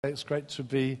It's great to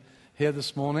be here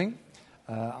this morning.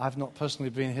 I've not personally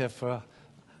been here for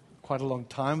quite a long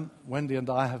time. Wendy and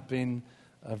I have been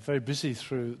very busy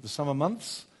through the summer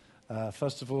months.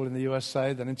 First of all in the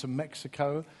USA, then into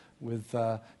Mexico with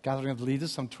gathering of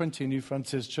leaders, some 20 New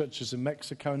Frontiers churches in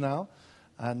Mexico now.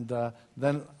 And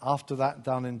then after that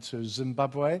down into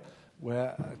Zimbabwe,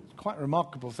 where quite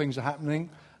remarkable things are happening.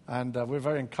 And we're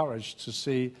very encouraged to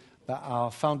see that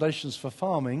our Foundations for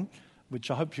Farming, which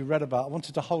I hope you read about. I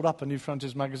wanted to hold up a New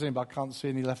Frontiers magazine, but I can't see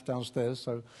any left downstairs,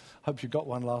 so I hope you got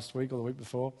one last week or the week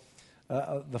before.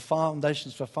 The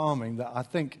Foundations for Farming that I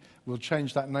think will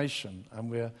change that nation,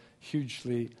 and we're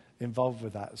hugely involved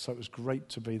with that. So it was great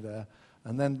to be there.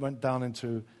 And then went down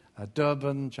into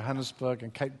Durban, Johannesburg,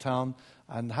 and Cape Town,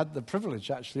 and had the privilege,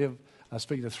 actually, of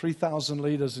speaking to 3,000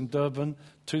 leaders in Durban,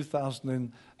 2,000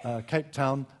 in Cape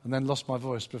Town, and then lost my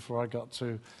voice before I got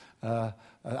to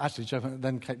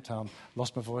then Cape Town,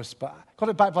 lost my voice, but got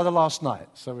it back by the last night,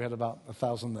 so we had about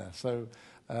 1,000 there. So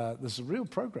there's a real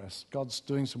progress. God's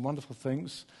doing some wonderful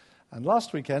things. And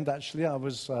last weekend, actually, I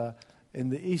was in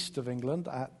the east of England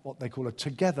at what they call a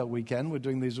Together weekend. We're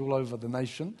doing these all over the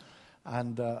nation.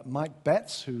 And Mike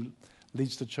Betts, who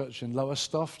leads the church in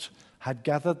Lowestoft, had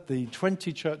gathered the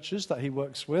 20 churches that he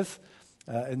works with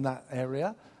in that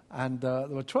area. And there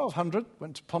were 1,200,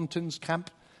 went to Pontins Camp.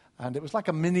 And it was like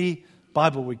a mini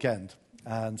Bible weekend.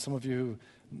 And some of you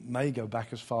may go back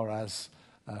as far as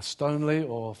Stoneleigh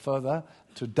or further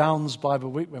to Downs Bible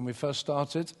Week when we first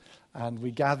started. And we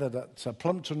gathered at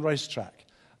Plumpton Racetrack,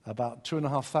 about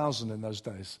 2,500 in those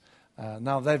days.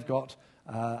 Now they've got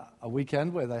a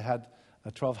weekend where they had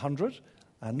 1,200.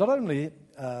 And not only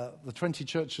the 20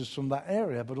 churches from that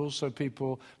area, but also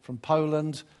people from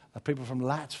Poland, people from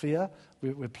Latvia.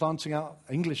 We're planting out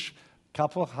English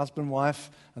couple, husband,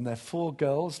 wife, and their 4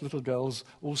 girls, little girls,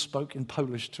 all spoke in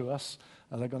Polish to us.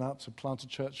 They've gone out to plant a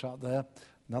church out there,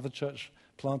 another church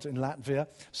planted in Latvia.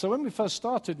 So when we first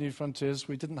started New Frontiers,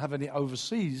 we didn't have any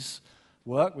overseas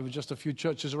work. We were just a few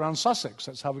churches around Sussex.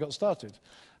 That's how we got started.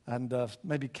 And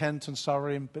maybe Kent and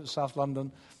Surrey and a bit of South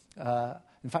London.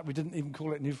 In fact, we didn't even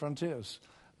call it New Frontiers.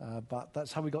 But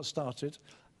that's how we got started.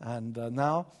 And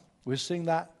now we're seeing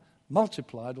that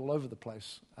multiplied all over the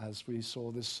place as we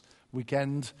saw this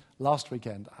weekend, last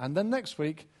weekend. And then next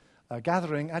week,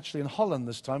 gathering, actually in Holland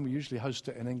this time, we usually host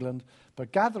it in England,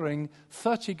 but gathering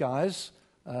 30 guys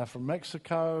from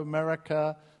Mexico,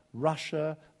 America,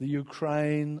 Russia, the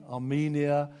Ukraine,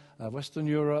 Armenia, Western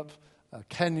Europe,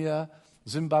 Kenya,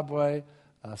 Zimbabwe,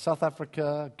 South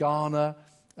Africa, Ghana,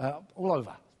 all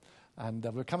over. And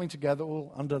we're coming together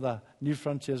all under the New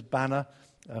Frontiers banner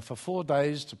for 4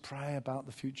 days to pray about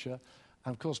the future.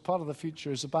 And of course, part of the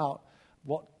future is about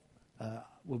what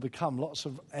will become lots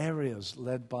of areas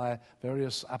led by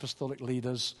various apostolic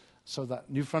leaders so that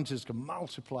New Frontiers can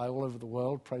multiply all over the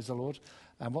world, praise the Lord.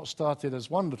 And what started as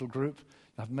one little group,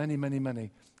 have many, many, many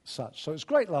such. So it's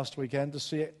great last weekend to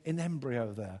see it in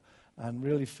embryo there and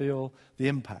really feel the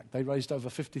impact. They raised over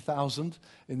 50,000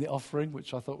 in the offering,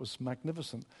 which I thought was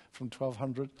magnificent, from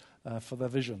 1,200 for their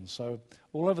vision. So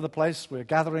all over the place, we're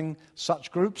gathering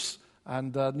such groups.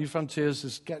 And New Frontiers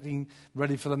is getting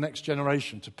ready for the next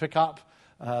generation to pick up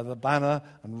the banner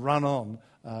and run on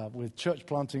with church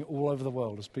planting all over the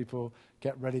world as people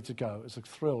get ready to go. It's a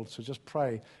thrill to just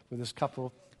pray with this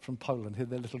couple from Poland, hear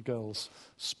their little girls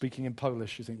speaking in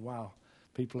Polish. You think, wow,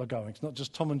 people are going. It's not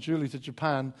just Tom and Julie to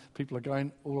Japan. People are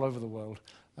going all over the world.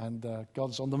 And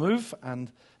God's on the move,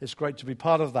 and it's great to be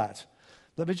part of that.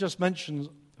 Let me just mention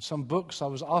some books. I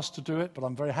was asked to do it, but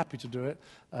I'm very happy to do it.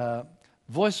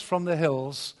 Voice from the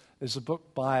Hills is a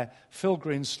book by Phil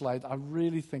Greenslade. I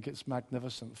really think it's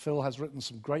magnificent. Phil has written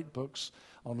some great books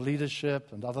on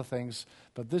leadership and other things,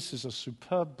 but this is a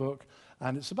superb book,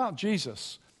 and it's about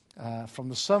Jesus. From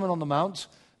the Sermon on the Mount,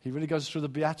 he really goes through the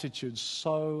Beatitudes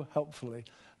so helpfully,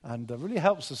 and really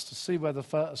helps us to see where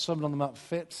the Sermon on the Mount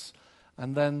fits,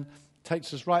 and then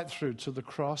takes us right through to the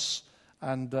cross,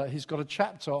 and he's got a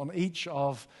chapter on each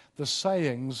of the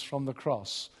sayings from the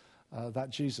cross. That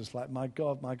Jesus, like, my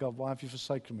God, why have you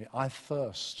forsaken me? I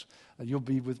thirst. You'll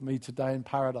be with me today in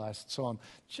paradise, and so on.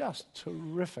 Just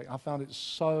terrific. I found it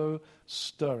so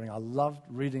stirring. I loved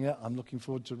reading it. I'm looking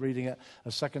forward to reading it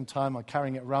a second time. I'm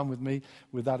carrying it around with me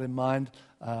with that in mind.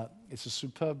 It's a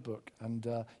superb book, and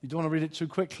you don't want to read it too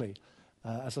quickly.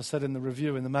 As I said in the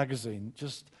review in the magazine,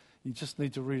 you just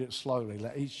need to read it slowly.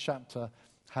 Let each chapter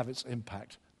have its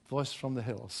impact. Voice from the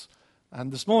Hills. And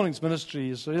this morning's ministry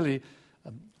is really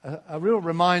a real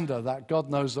reminder that God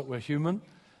knows that we're human.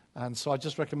 And so I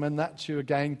just recommend that to you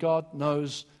again. God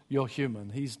knows you're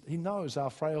human. He knows our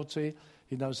frailty.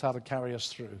 He knows how to carry us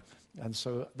through. And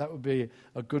so that would be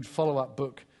a good follow-up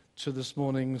book to this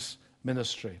morning's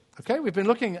ministry. Okay, we've been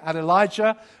looking at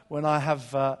Elijah when I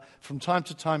have from time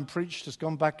to time preached. It's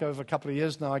gone back over a couple of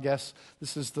years now, I guess.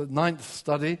 This is the 9th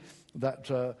study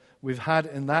that we've had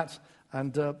in that.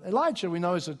 And Elijah, we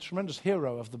know, is a tremendous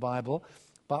hero of the Bible.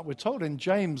 But we're told in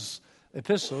James'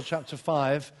 epistle, chapter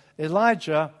 5,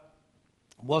 Elijah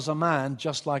was a man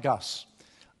just like us.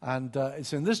 And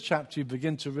it's in this chapter you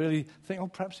begin to really think, oh,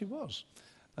 perhaps he was.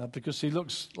 Because he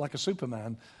looks like a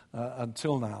Superman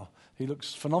until now. He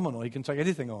looks phenomenal. He can take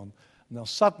anything on. Now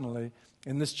suddenly,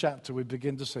 in this chapter, we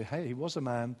begin to say, hey, he was a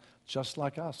man just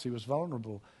like us. He was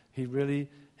vulnerable. He really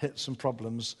hit some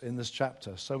problems in this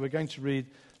chapter. So we're going to read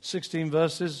 16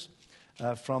 verses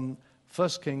from 1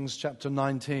 Kings chapter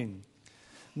 19.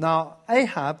 Now,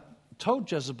 Ahab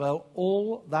told Jezebel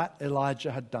all that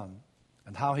Elijah had done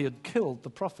and how he had killed the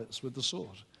prophets with the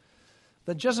sword.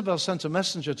 Then Jezebel sent a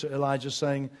messenger to Elijah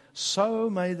saying, so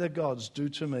may the gods do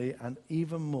to me and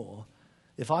even more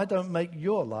if I don't make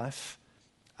your life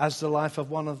as the life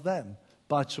of one of them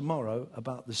by tomorrow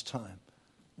about this time.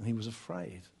 And he was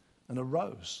afraid and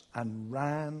arose and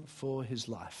ran for his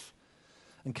life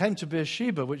and came to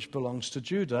Beersheba, which belongs to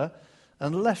Judah,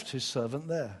 and left his servant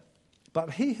there.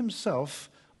 But he himself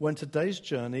went a day's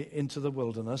journey into the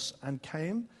wilderness and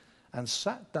came and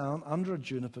sat down under a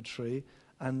juniper tree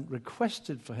and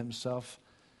requested for himself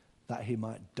that he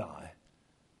might die.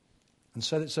 And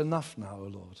said, it's enough now, O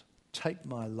Lord. Take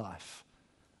my life,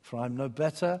 for I am no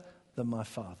better than my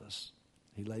fathers.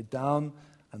 He lay down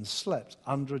and slept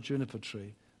under a juniper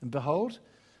tree. And behold,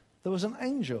 there was an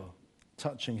angel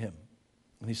touching him.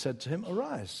 And he said to him,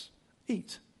 arise,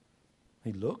 eat.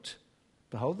 He looked.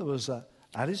 Behold, there was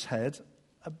at his head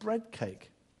a bread cake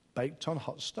baked on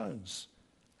hot stones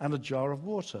and a jar of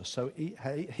water. So he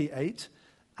ate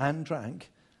and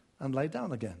drank, and lay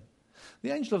down again.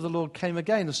 The angel of the Lord came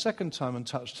again a second time and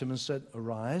touched him and said,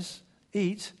 arise,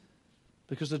 eat,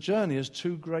 because the journey is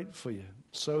too great for you.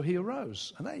 So he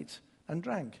arose and ate and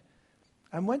drank,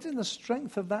 and went in the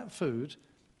strength of that food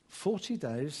 40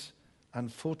 days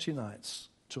and 40 nights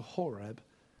to Horeb,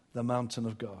 the mountain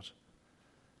of God.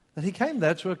 And he came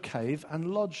there to a cave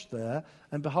and lodged there,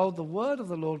 and behold, the word of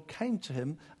the Lord came to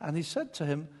him, and he said to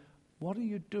him, what are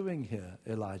you doing here,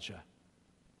 Elijah?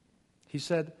 He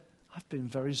said, I've been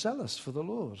very zealous for the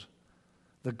Lord,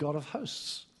 the God of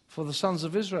hosts. For the sons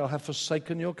of Israel have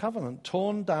forsaken your covenant,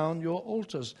 torn down your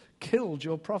altars, killed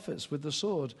your prophets with the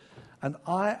sword, and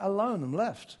I alone am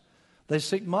left. They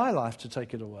seek my life to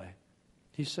take it away.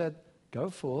 He said, go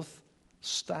forth,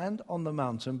 stand on the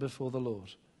mountain before the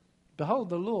Lord. Behold,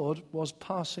 the Lord was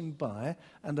passing by,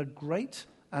 and a great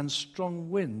and strong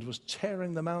wind was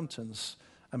tearing the mountains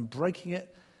and breaking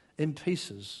it in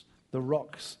pieces, the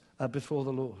rocks before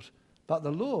the Lord. But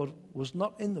the Lord was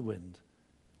not in the wind.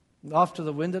 After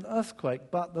the wind, an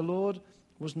earthquake, but the Lord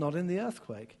was not in the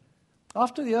earthquake.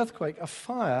 After the earthquake, a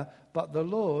fire, but the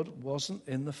Lord wasn't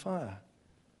in the fire.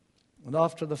 And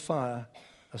after the fire,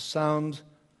 a sound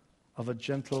of a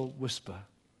gentle whisper.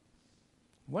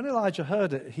 When Elijah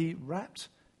heard it, he wrapped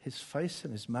his face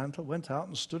in his mantle, went out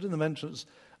and stood in the entrance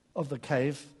of the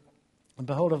cave. And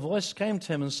behold, a voice came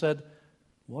to him and said,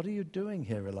 what are you doing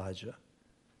here, Elijah?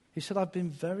 He said, I've been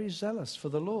very zealous for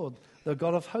the Lord, the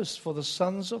God of hosts, for the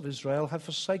sons of Israel have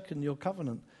forsaken your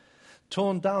covenant,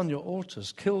 torn down your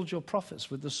altars, killed your prophets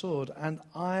with the sword, and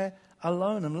I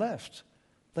alone am left.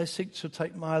 They seek to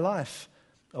take my life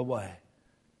away.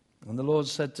 And the Lord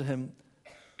said to him,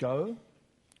 go,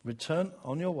 return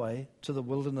on your way to the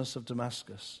wilderness of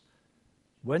Damascus.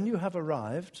 When you have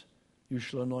arrived, you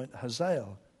shall anoint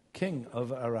Hazael king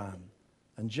over Aram,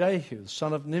 and Jehu,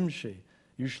 son of Nimshi,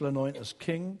 you shall anoint as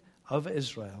king over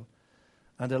Israel,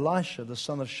 and Elisha, the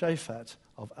son of Shaphat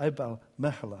of Abel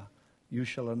Meholah, you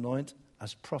shall anoint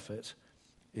as prophet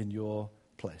in your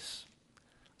place.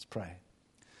 Let's pray.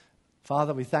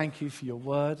 Father, we thank you for your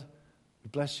word. We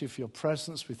bless you for your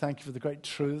presence. We thank you for the great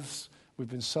truths we've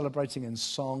been celebrating in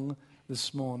song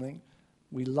this morning.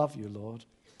 We love you, Lord.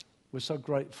 We're so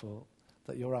grateful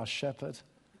that you're our shepherd.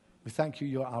 We thank you,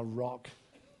 you're our rock.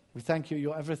 We thank you,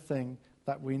 you're everything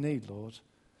that we need, Lord.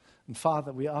 And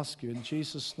Father, we ask you in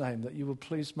Jesus' name that you will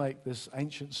please make this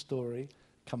ancient story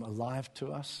come alive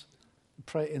to us. We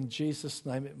pray in Jesus'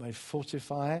 name it may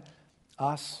fortify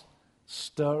us,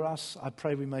 stir us. I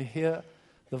pray we may hear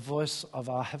the voice of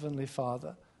our Heavenly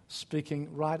Father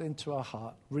speaking right into our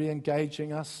heart,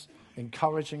 re-engaging us,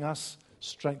 encouraging us,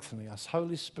 strengthening us.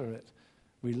 Holy Spirit,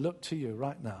 we look to you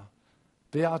right now.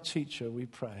 Be our teacher, we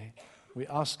pray. We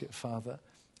ask it, Father,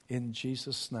 in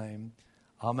Jesus' name.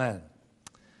 Amen.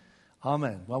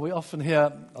 Amen. Well, we often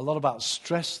hear a lot about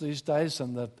stress these days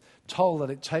and the toll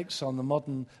that it takes on the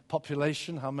modern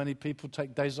population, how many people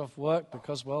take days off work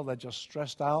because, well, they're just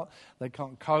stressed out, they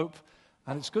can't cope.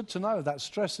 And it's good to know that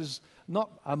stress is not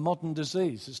a modern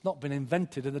disease. It's not been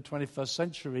invented in the 21st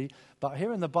century. But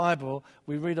here in the Bible,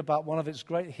 we read about one of its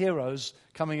great heroes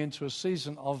coming into a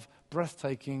season of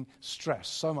breathtaking stress,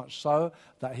 so much so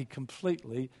that he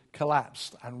completely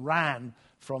collapsed and ran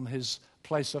from his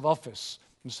place of office.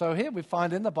 And so here we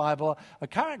find in the Bible a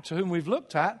character whom we've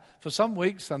looked at for some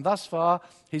weeks, and thus far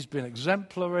he's been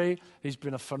exemplary, he's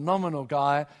been a phenomenal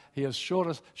guy. He has shown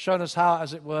us how,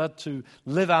 as it were, to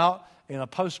live out in a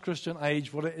post-Christian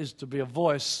age what it is to be a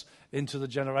voice into the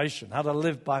generation, how to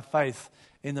live by faith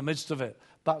in the midst of it.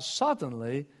 But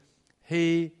suddenly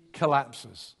he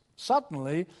collapses.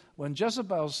 Suddenly, when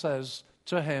Jezebel says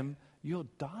to him, "You'll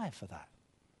die for that.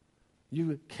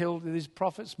 You killed these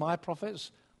prophets, my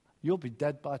prophets, you'll be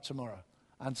dead by tomorrow."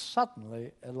 And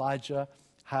suddenly, Elijah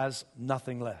has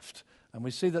nothing left. And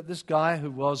we see that this guy who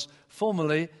was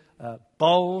formerly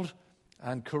bold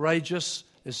and courageous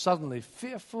is suddenly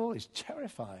fearful, he's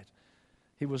terrified.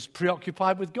 He was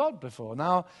preoccupied with God before.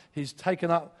 Now he's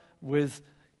taken up with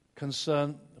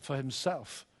concern for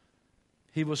himself.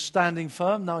 He was standing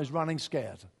firm, now he's running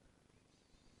scared.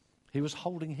 He was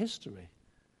holding history,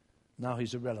 now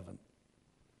he's irrelevant.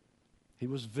 He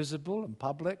was visible and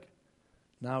public,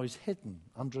 now he's hidden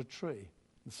under a tree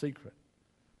in secret.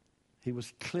 He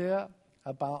was clear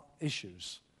about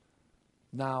issues,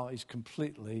 now he's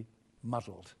completely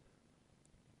muddled.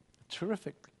 A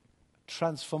terrific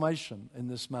transformation in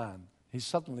this man. He's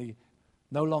suddenly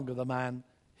no longer the man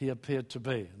he appeared to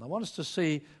be. And I want us to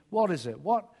see, what is it?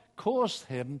 What caused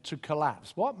him to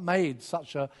collapse? What made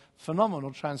such a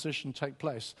phenomenal transition take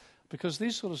place? Because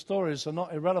these sort of stories are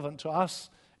not irrelevant to us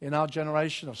in our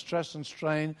generation of stress and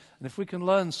strain. And if we can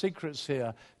learn secrets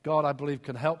here, God, I believe,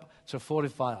 can help to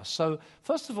fortify us. So,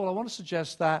 first of all, I want to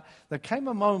suggest that there came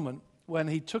a moment when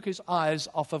he took his eyes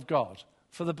off of God.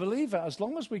 For the believer, as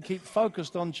long as we keep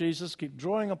focused on Jesus, keep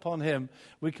drawing upon him,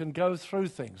 we can go through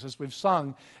things. As we've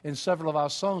sung in several of our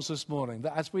songs this morning,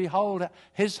 that as we hold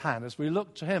his hand, as we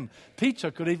look to him,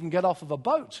 Peter could even get off of a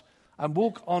boat and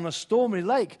walk on a stormy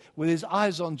lake with his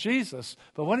eyes on Jesus.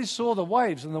 But when he saw the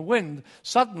waves and the wind,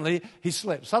 suddenly he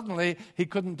slipped. Suddenly he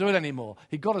couldn't do it anymore.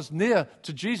 He got as near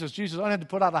to Jesus. Jesus only had to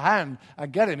put out a hand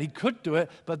and get him. He could do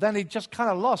it, but then he just kind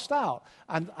of lost out.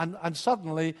 And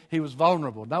suddenly he was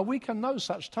vulnerable. Now we can know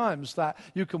such times that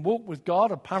you can walk with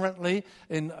God apparently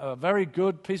in a very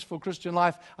good, peaceful Christian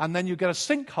life, and then you get a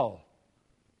sinkhole.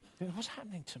 You know, what's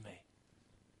happening to me?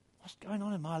 What's going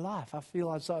on in my life? I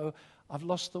feel as though I've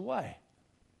lost the way.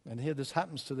 And here this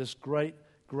happens to this great,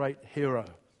 great hero.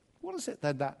 What is it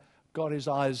then that got his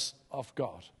eyes off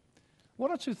God? One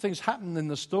or two things happened in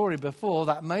the story before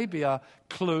that maybe are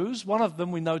clues. One of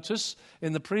them we notice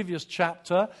in the previous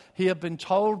chapter. He had been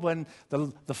told when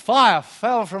the fire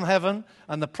fell from heaven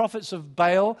and the prophets of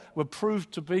Baal were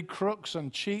proved to be crooks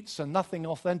and cheats and nothing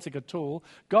authentic at all.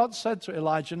 God said to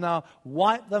Elijah, now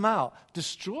wipe them out,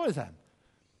 destroy them.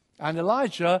 And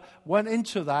Elijah went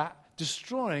into that,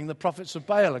 destroying the prophets of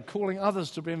Baal and calling others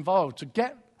to be involved, to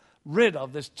get rid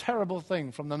of this terrible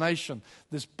thing from the nation,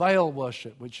 this Baal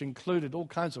worship, which included all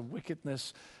kinds of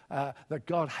wickedness that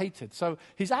God hated. So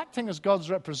he's acting as God's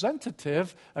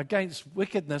representative against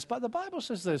wickedness. But the Bible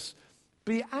says this,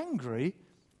 be angry,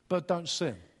 but don't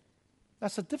sin.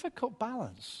 That's a difficult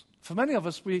balance. For many of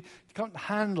us, we can't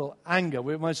handle anger.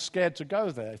 We're most scared to go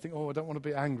there. You think, oh, I don't want to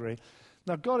be angry.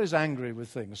 Now, God is angry with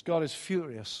things. God is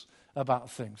furious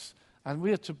about things. And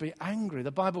we are to be angry.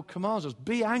 The Bible commands us,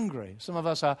 be angry. Some of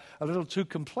us are a little too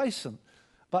complacent.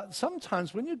 But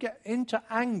sometimes when you get into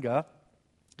anger,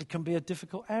 it can be a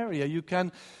difficult area. You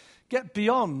can get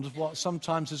beyond what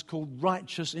sometimes is called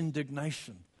righteous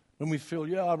indignation. When we feel,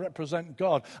 yeah, I represent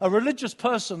God. A religious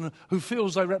person who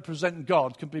feels they represent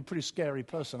God can be a pretty scary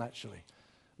person, actually.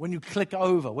 When you click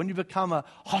over, when you become a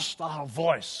hostile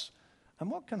voice. And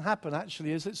what can happen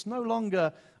actually is it's no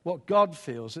longer what God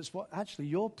feels, it's what actually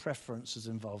your preference is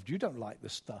involved. You don't like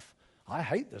this stuff. I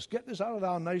hate this. Get this out of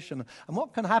our nation. And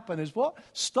what can happen is what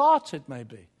started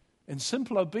maybe in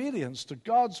simple obedience to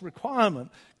God's requirement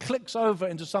clicks over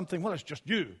into something, well, it's just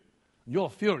you. And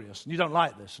you're furious and you don't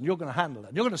like this and you're going to handle it.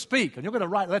 And you're going to speak and you're going to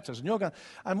write letters.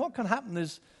 And what can happen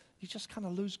is you just kind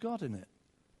of lose God in it.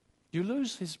 You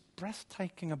lose his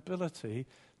breathtaking ability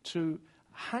to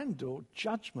handle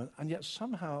judgment and yet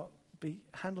somehow be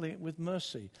handling it with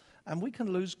mercy. And we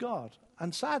can lose God.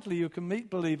 And sadly, you can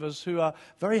meet believers who are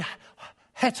very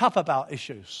het up about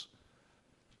issues.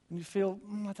 And you feel,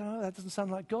 I don't know, that doesn't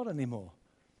sound like God anymore.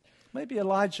 Maybe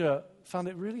Elijah found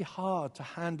it really hard to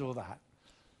handle that.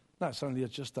 No, it's only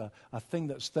just a thing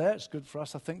that's there. It's good for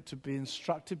us, I think, to be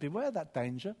instructed. Beware that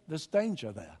danger. There's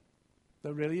danger there.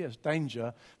 There really is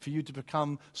danger for you to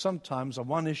become sometimes a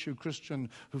one-issue Christian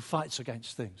who fights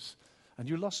against things. And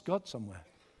you lost God somewhere.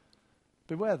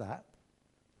 Beware that.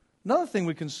 Another thing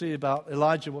we can see about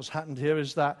Elijah, what's happened here,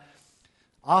 is that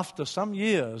after some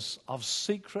years of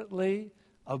secretly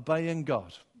obeying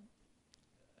God,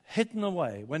 hidden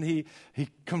away, when he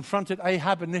confronted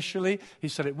Ahab initially, he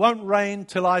said, "It won't rain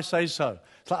till I say so."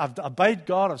 It's like, I've obeyed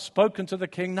God, I've spoken to the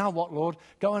king, now what, Lord?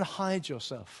 Go and hide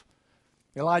yourself.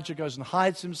 Elijah goes and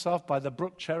hides himself by the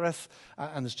brook Cherith,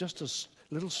 and there's just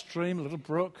a little stream, a little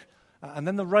brook, and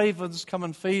then the ravens come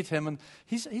and feed him, and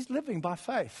he's living by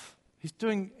faith. He's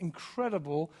doing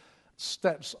incredible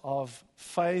steps of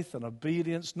faith and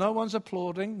obedience. No one's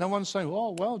applauding. No one's saying,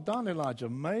 "Oh, well done, Elijah,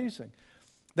 amazing."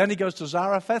 Then he goes to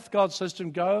Zarephath. God says to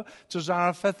him, "Go to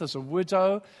Zarephath. There's a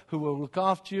widow who will look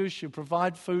after you. She'll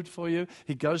provide food for you."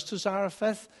 He goes to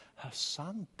Zarephath. Her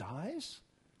son dies.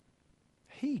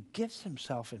 He gives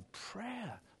himself in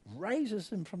prayer, raises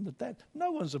him from the dead.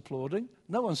 No one's applauding.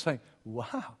 No one's saying,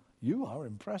 "Wow, you are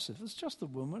impressive." It's just a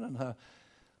woman and her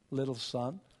little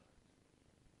son.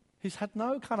 He's had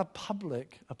no kind of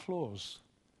public applause.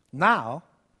 Now,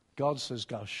 God says,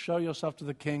 "Go, show yourself to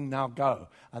the king, now go."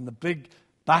 And the big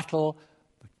battle,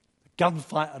 the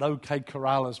gunfight at OK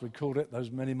Corral, as we called it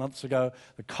those many months ago,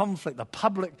 the conflict, the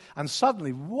public, and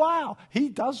suddenly, wow, he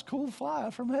does call fire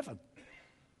from heaven.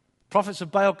 Prophets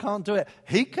of Baal can't do it.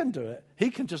 He can do it. He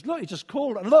can just look. He just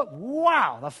called and look,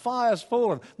 wow, the fire's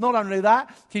fallen. Not only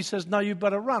that, he says, "No, you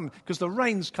better run because the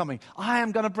rain's coming. I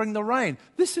am going to bring the rain."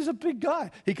 This is a big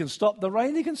guy. He can stop the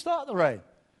rain. He can start the rain.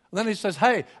 And then he says,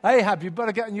 "Hey, Ahab, you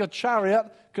better get in your chariot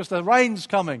because the rain's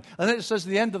coming." And then it says at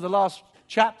the end of the last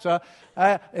chapter,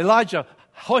 Elijah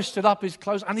hoisted up his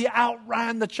clothes and he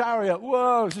outran the chariot.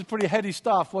 Whoa, this is pretty heady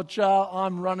stuff. Watch out,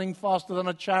 I'm running faster than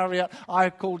a chariot. I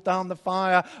called down the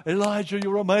fire. Elijah,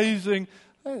 you're amazing.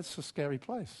 Hey, it's a scary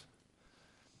place.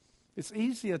 It's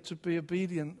easier to be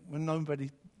obedient when nobody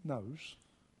knows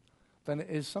than it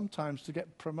is sometimes to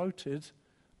get promoted,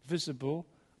 visible,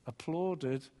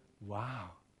 applauded. Wow,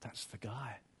 that's the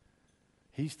guy.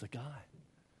 He's the guy.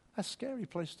 That's a scary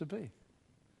place to be.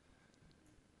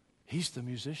 He's the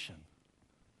musician.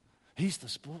 He's the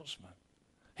sportsman.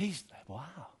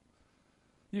 Wow.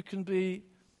 You can be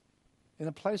in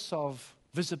a place of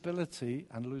visibility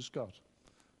and lose God.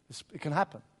 It can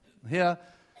happen. Here,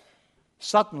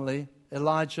 suddenly,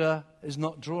 Elijah is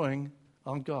not drawing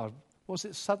on God. Was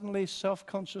it suddenly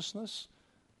self-consciousness?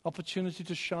 Opportunity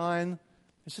to shine?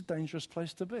 It's a dangerous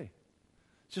place to be.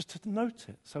 Just to note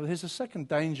it. So here's a second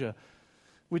danger.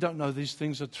 We don't know these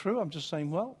things are true. I'm just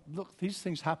saying, well, look, these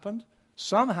things happened.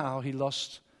 Somehow he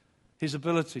lost his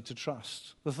ability to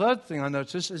trust. The third thing I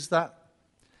notice is that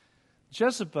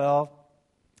Jezebel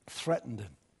threatened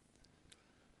him.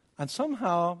 And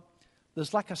somehow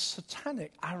there's like a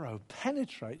satanic arrow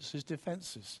penetrates his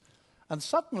defenses. And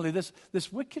suddenly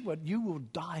this wicked word, "You will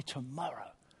die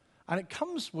tomorrow." And it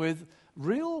comes with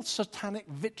real satanic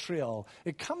vitriol.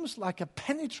 It comes like a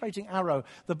penetrating arrow.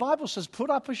 The Bible says, "Put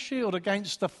up a shield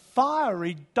against the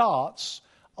fiery darts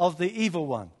of the evil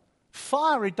one."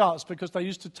 Fiery darts, because they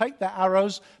used to take their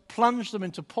arrows, plunge them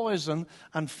into poison,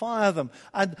 and fire them.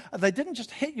 And they didn't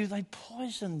just hit you, they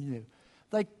poisoned you.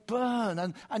 They burn.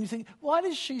 And you think, why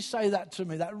did she say that to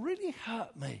me? That really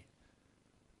hurt me.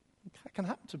 That can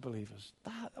happen to believers.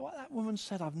 What that woman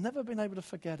said, I've never been able to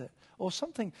forget it. Or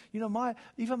something,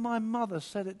 even my mother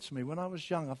said it to me when I was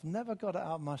young. I've never got it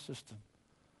out of my system.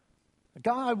 A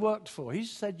guy I worked for, he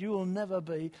said, "You will never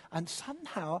be," and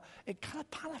somehow it kind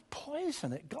of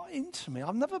poison. It got into me.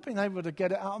 I've never been able to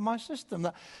get it out of my system.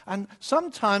 And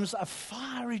sometimes a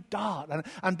fiery dart,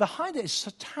 and behind it is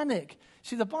satanic.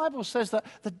 See, the Bible says that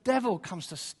the devil comes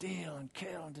to steal and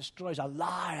kill and destroy. He's a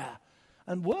liar.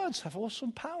 And words have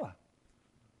awesome power.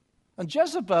 And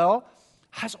Jezebel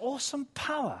has awesome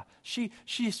power.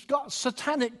 She's got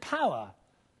satanic power.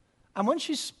 And when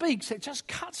she speaks, it just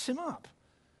cuts him up.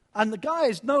 And the guy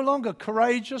is no longer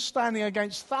courageous, standing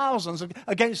against thousands,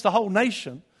 against the whole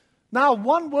nation. Now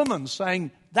one woman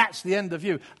saying, "That's the end of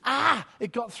you."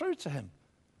 It got through to him.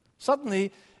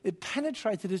 Suddenly, it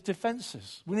penetrated his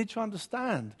defenses. We need to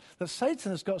understand that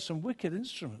Satan has got some wicked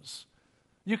instruments.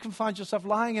 You can find yourself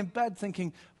lying in bed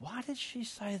thinking, "Why did she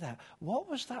say that? What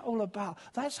was that all about?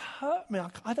 That's hurt me.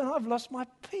 I don't know, I've lost my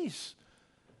peace.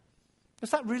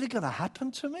 Is that really going to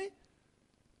happen to me?"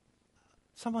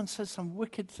 Someone says some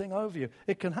wicked thing over you.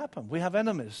 It can happen. We have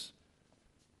enemies.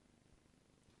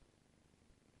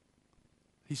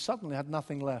 He suddenly had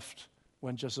nothing left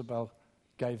when Jezebel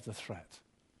gave the threat.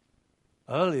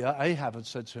 Earlier, Ahab had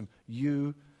said to him,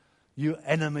 you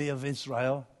enemy of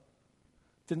Israel.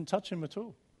 Didn't touch him at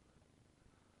all.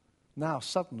 Now,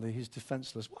 suddenly, he's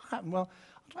defenseless. What happened? Well,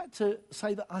 I'd like to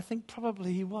say that I think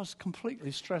probably he was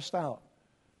completely stressed out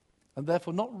and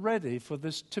therefore not ready for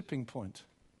this tipping point.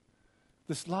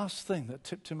 This last thing that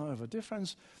tipped him over. Dear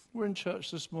friends, we're in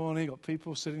church this morning, got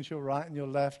people sitting to your right and your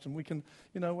left, and we can,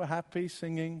 we're happy,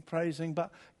 singing, praising,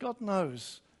 but God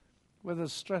knows where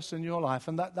there's stress in your life,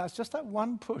 and that's just that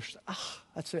one push.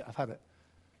 That's it, I've had it.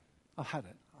 I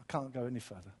can't go any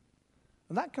further.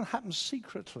 And that can happen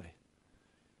secretly.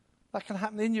 That can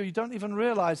happen in you. You don't even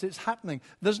realize it's happening.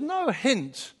 There's no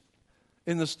hint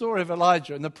in the story of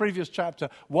Elijah in the previous chapter,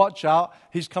 watch out,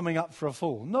 he's coming up for a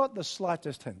fall. Not the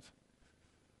slightest hint.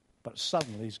 But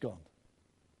suddenly he's gone.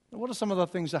 Now, what are some of the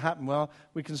things that happen? Well,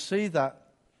 we can see that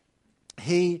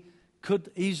he could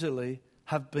easily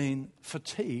have been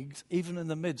fatigued even in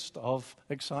the midst of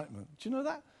excitement. Do you know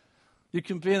that? You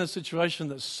can be in a situation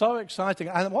that's so exciting,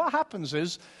 and what happens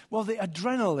is, well, the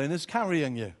adrenaline is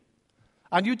carrying you.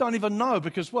 And you don't even know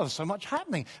because, well, there's so much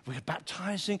happening. We're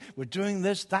baptizing, we're doing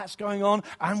this, that's going on,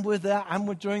 and we're there, and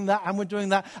we're doing that, and we're doing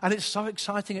that. And it's so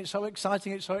exciting, it's so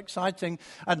exciting, it's so exciting.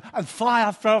 And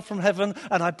fire fell from heaven,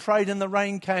 and I prayed and the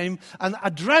rain came. And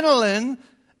adrenaline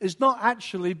is not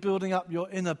actually building up your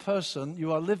inner person.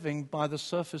 You are living by the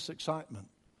surface excitement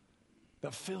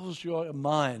that fills your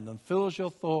mind and fills your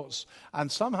thoughts.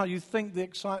 And somehow you think the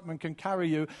excitement can carry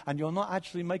you, and you're not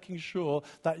actually making sure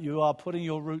that you are putting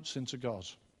your roots into God.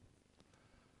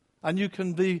 And you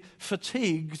can be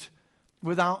fatigued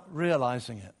without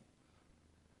realizing it.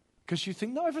 Because you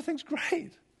think, no, everything's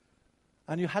great.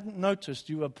 And you hadn't noticed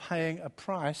you were paying a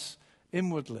price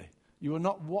inwardly. You were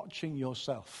not watching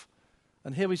yourself.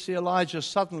 And here we see Elijah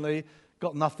suddenly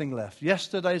got nothing left.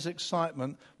 Yesterday's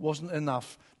excitement wasn't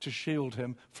enough to shield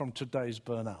him from today's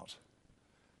burnout.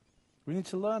 We need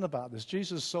to learn about this.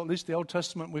 Jesus saw, at least the Old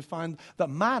Testament, we find that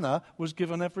manna was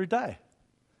given every day.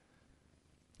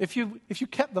 If you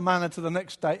kept the manna to the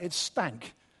next day, it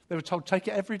stank. They were told, take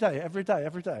it every day, every day,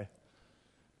 every day.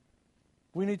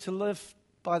 We need to live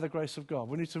by the grace of God.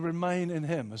 We need to remain in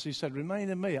Him. As He said, remain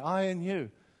in me, I in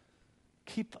you.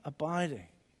 Keep abiding.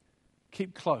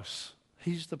 Keep close.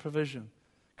 He's the provision.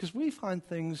 Because we find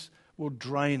things will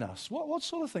drain us. What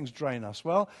sort of things drain us?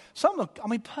 Well, some are,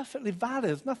 perfectly valid.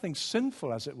 There's nothing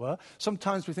sinful, as it were.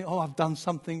 Sometimes we think, I've done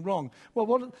something wrong. Well,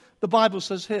 what the Bible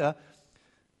says here,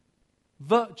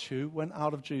 virtue went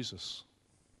out of Jesus.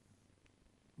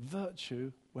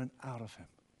 Virtue went out of Him.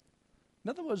 In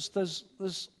other words,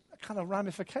 there's a kind of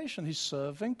ramification. He's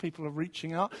serving. People are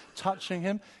reaching out, touching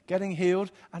Him, getting healed,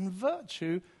 and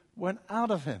virtue went out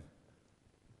of Him.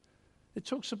 It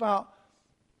talks about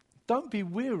don't be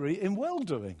weary in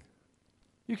well-doing.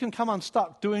 You can come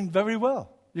unstuck doing very well.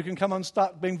 You can come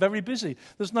unstuck being very busy.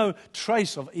 There's no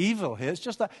trace of evil here. It's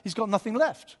just that he's got nothing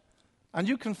left. And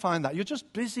you can find that. You're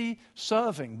just busy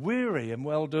serving, weary in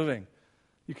well-doing.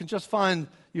 You can just find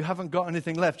you haven't got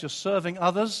anything left. You're serving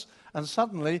others, and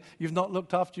suddenly you've not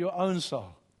looked after your own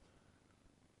soul.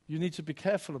 You need to be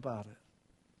careful about it.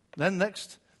 Then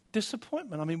next,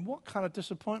 disappointment. What kind of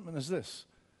disappointment is this?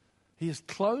 He has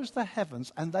closed the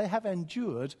heavens, and they have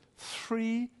endured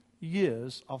 3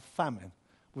 years of famine.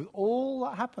 With all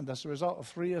that happened as a result of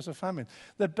 3 years of famine.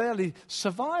 They're barely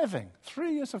surviving.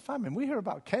 3 years of famine. We hear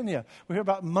about Kenya. We hear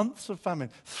about months of famine.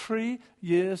 3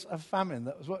 years of famine.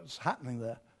 That was what's happening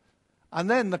there. And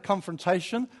then the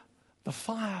confrontation. The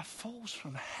fire falls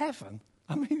from heaven.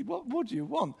 What would you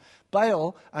want?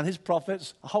 Baal and his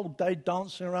prophets, a whole day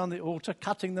dancing around the altar,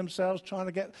 cutting themselves, trying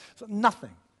to get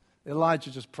nothing. Elijah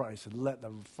just prays and let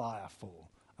the fire fall,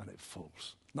 and it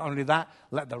falls. Not only that,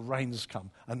 let the rains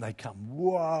come, and they come.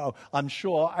 Whoa! I'm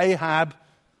sure Ahab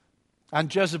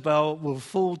and Jezebel will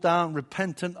fall down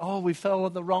repentant. We fell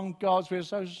with the wrong gods. We are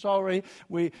so sorry.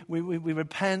 We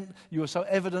repent. You are so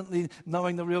evidently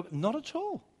knowing the real. Not at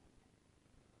all.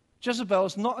 Jezebel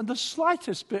is not in the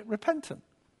slightest bit repentant.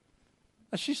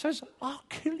 And she says, I'll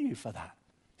kill you for that.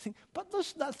 You think, but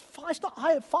that's fire. It's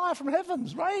not fire from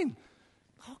heavens, rain.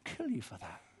 I'll kill you for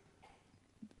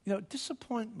that.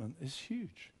 Disappointment is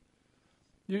huge.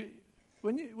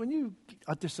 When you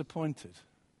are disappointed,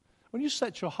 when you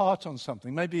set your heart on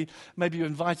something, maybe you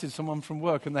invited someone from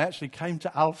work and they actually came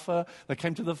to Alpha, they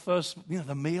came to the first,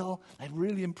 the meal, they're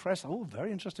really impressed.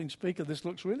 Very interesting speaker, this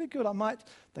looks really good,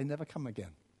 they never come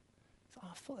again. So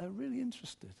I thought they were really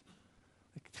interested.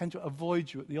 They tend to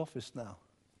avoid you at the office now.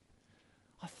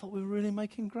 I thought we were really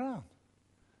making ground.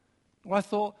 Well, I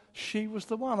thought she was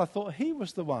the one. I thought he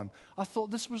was the one. I thought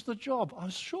this was the job. I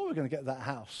was sure we were going to get that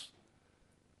house.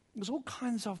 There's all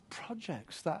kinds of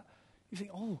projects that you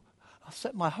think, oh, I'll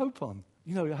set my hope on.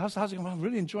 You know, how's it going? I'm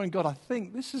really enjoying God. I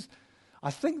think this is,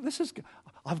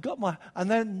 I've got my,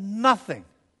 and then nothing.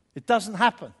 It doesn't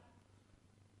happen.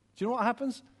 Do you know what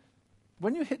happens?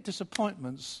 When you hit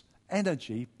disappointments,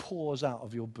 energy pours out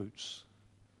of your boots.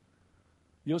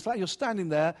 It's like you're standing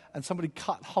there and somebody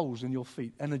cut holes in your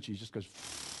feet. Energy just goes.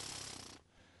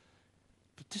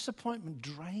 But disappointment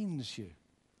drains you.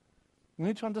 You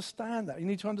need to understand that. You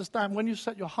need to understand when you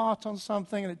set your heart on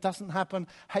something and it doesn't happen,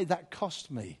 hey, that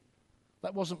cost me.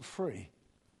 That wasn't free.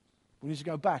 We need to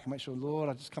go back and make sure, Lord,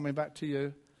 I'm just coming back to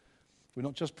you. We're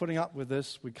not just putting up with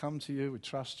this. We come to you. We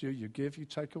trust you. You give, you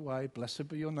take away. Blessed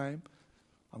be your name.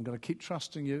 I'm going to keep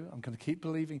trusting you. I'm going to keep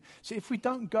believing. See, if we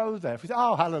don't go there, if we think,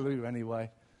 oh, hallelujah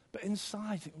anyway. But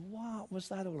inside, think, what was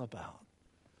that all about?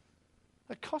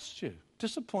 That costs you.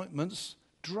 Disappointments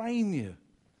drain you.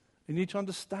 You need to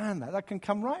understand that. That can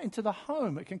come right into the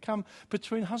home. It can come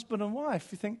between husband and wife.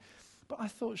 You think, but I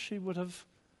thought she would have,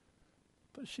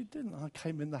 but she didn't. I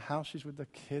came in the house, she's with the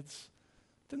kids.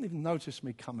 Didn't even notice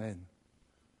me come in.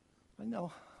 I know,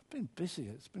 I've been busy.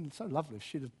 It's been so lovely. If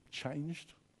she'd have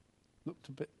changed, looked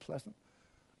a bit pleasant.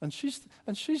 And she's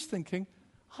thinking,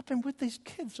 I've been with these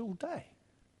kids all day.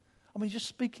 I mean, just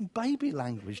speaking baby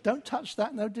language. Don't touch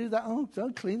that, no, do that. Oh,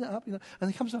 don't clean it up. You know.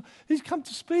 And he's come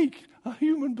to speak, a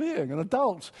human being, an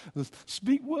adult,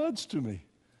 speak words to me.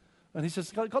 And he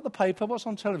says, got the paper, what's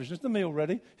on television? Is the meal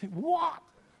ready? You think, what?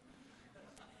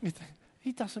 You think,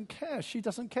 he doesn't care, she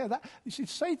doesn't care. That, you see,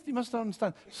 Satan, you must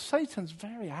understand, Satan's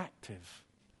very active.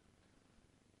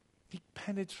 He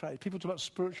penetrates. People talk about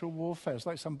spiritual warfare. It's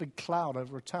like some big cloud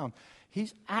over a town.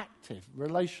 He's active,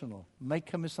 relational. Make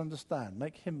her misunderstand.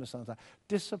 Make him misunderstand.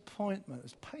 Disappointment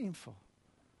is painful.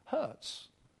 Hurts.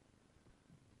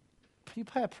 You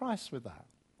pay a price with that.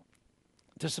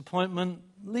 Disappointment,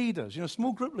 leaders. You know,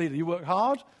 small group leader. You work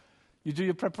hard. You do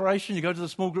your preparation. You go to the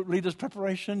small group leaders'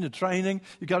 preparation, your training.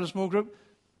 You go to a small group.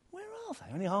 Where are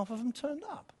they? Only half of them turned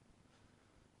up.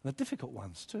 And the difficult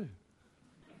ones, too.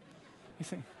 You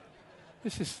think,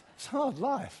 it's hard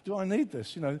life. Do I need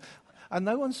this? You know, and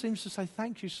no one seems to say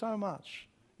thank you so much.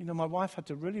 You know, my wife had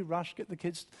to really rush, get the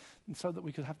kids, and so that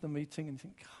we could have the meeting. And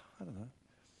think, I don't know,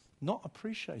 not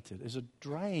appreciated is a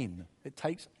drain. It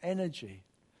takes energy.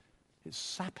 It's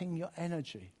sapping your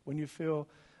energy when you feel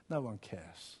no one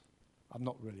cares. I'm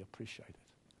not really appreciated.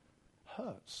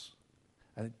 Hurts,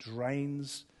 and it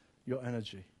drains your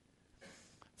energy.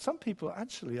 Some people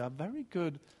actually are very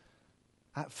good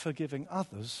at forgiving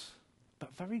others,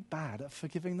 but very bad at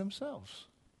forgiving themselves.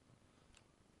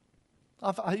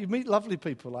 You meet lovely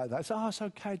people like that. Say, oh, it's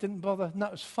okay, didn't bother.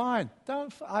 No, it's fine.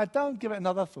 Don't give it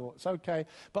another thought. It's okay.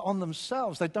 But on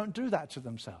themselves, they don't do that to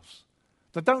themselves.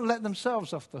 They don't let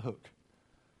themselves off the hook.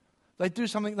 They do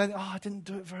something, I didn't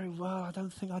do it very well. I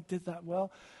don't think I did that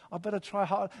well. I better try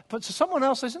hard. But to someone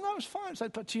else, they say, no, it's fine. It's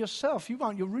like, but to yourself, you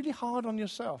won't. You're really hard on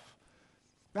yourself.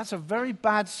 That's a very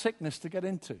bad sickness to get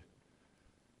into.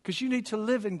 Because you need to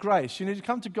live in grace. You need to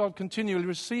come to God continually,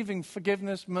 receiving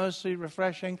forgiveness, mercy,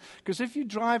 refreshing. Because if you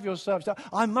drive yourself,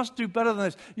 I must do better than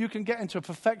this, you can get into a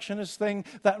perfectionist thing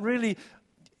that really,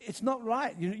 it's not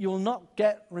right. You'll not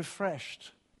get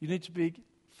refreshed. You need to be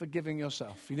forgiving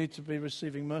yourself. You need to be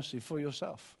receiving mercy for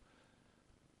yourself.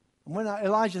 And when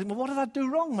Elijah thinks, well, what did I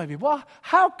do wrong maybe? Well,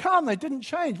 how come they didn't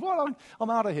change? Well, I'm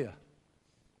out of here.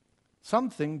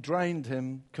 Something drained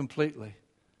him completely.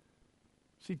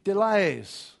 See,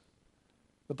 delays.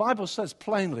 The Bible says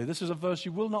plainly, this is a verse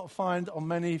you will not find on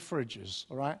many fridges,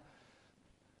 all right?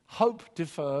 Hope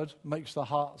deferred makes the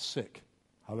heart sick.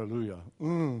 Hallelujah.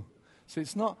 See,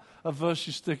 it's not a verse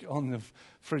you stick on the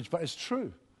fridge, but it's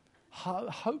true.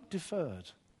 Hope deferred.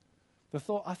 I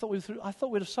thought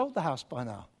we'd have sold the house by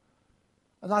now.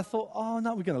 And I thought, oh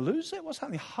no, we're going to lose it? What's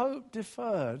happening? Hope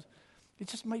deferred. It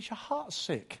just makes your heart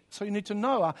sick. So you need to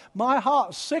know, my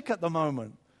heart's sick at the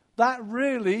moment. That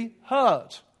really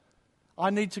hurt. I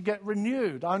need to get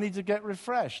renewed. I need to get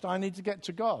refreshed. I need to get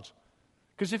to God.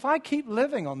 Because if I keep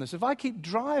living on this, if I keep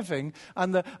driving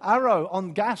and the arrow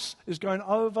on gas is going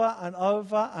over and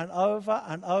over and over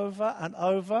and over and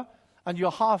over, and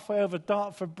you're halfway over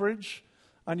Dartford Bridge,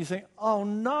 and you think, oh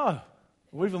no.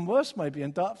 Or even worse maybe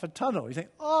in Dartford Tunnel. You think,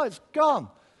 oh, it's gone.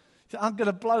 You think, I'm going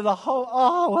to blow the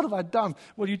whole, what have I done?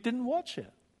 Well, you didn't watch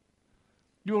it.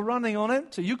 You were running on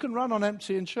empty. You can run on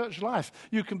empty in church life.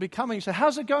 You can be coming and say,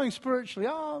 how's it going spiritually?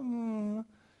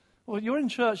 Well, you're in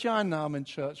church. Yeah, I know I'm in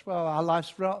church. Well, our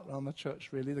life's right on the church,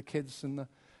 really. The kids and the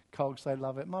cogs, they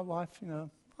love it. My wife,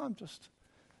 I'm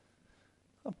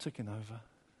ticking over.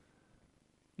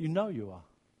 You know you are.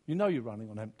 You know you're running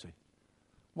on empty.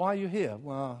 Why are you here?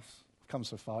 Well, I've come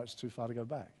so far, it's too far to go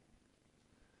back.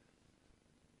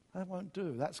 That won't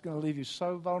do. That's going to leave you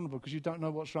so vulnerable because you don't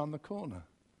know what's around the corner.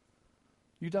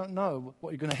 You don't know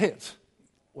what you're going to hit.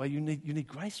 Well, you need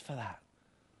grace for that.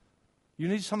 You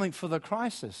need something for the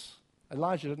crisis.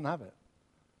 Elijah didn't have it.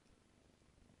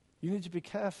 You need to be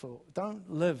careful.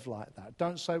 Don't live like that.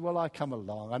 Don't say, well, I come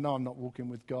along. I know I'm not walking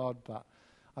with God, but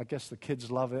I guess the kids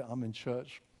love it. I'm in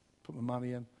church. Put my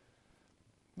money in.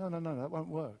 No, that won't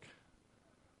work.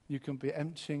 You can be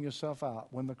emptying yourself out.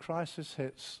 When the crisis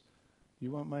hits,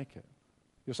 you won't make it.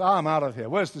 You'll say, I'm out of here.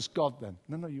 Where's this God then?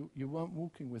 No, you weren't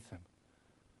walking with him.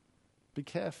 Be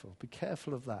careful. Be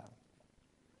careful of that.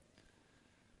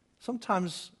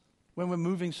 Sometimes when we're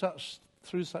moving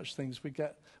through such things, we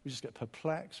just get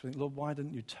perplexed. We think, Lord, why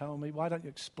didn't you tell me? Why don't you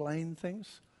explain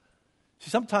things? See,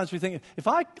 sometimes we think, if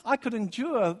I could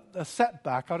endure a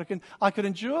setback, I could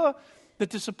endure the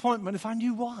disappointment if I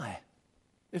knew why.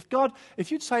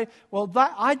 If you'd say, well,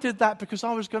 I did that because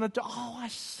I was going to do, oh, I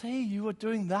see, you were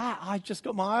doing that. I just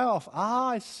got my eye off.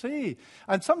 I see.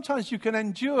 And sometimes you can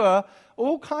endure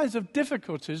all kinds of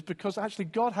difficulties because actually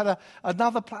God had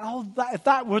another plan. Oh, if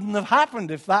that wouldn't have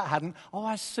happened if that hadn't. Oh,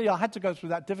 I see, I had to go through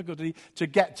that difficulty to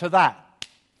get to that.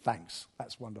 Thanks,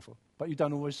 that's wonderful. But you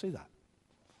don't always see that.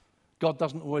 God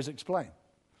doesn't always explain.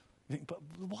 You think, but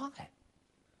why?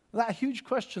 That huge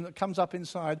question that comes up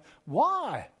inside,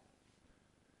 why?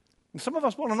 And some of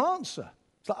us want an answer.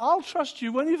 It's like, I'll trust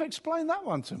you when you've explained that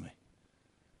one to me.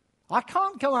 I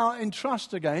can't go out in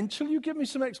trust again until you give me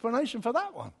some explanation for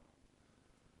that one.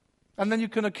 And then you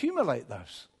can accumulate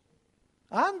those.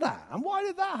 And that. And why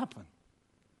did that happen?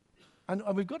 And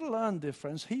we've got to learn, dear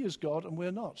friends, he is God and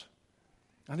we're not.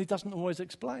 And he doesn't always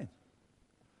explain.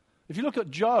 If you look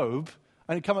at Job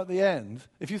and you come at the end,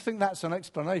 if you think that's an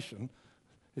explanation,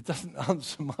 it doesn't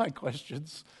answer my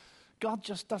questions. God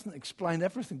just doesn't explain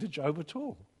everything to Job at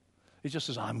all. He just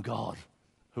says, I'm God.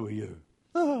 Who are you?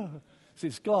 See,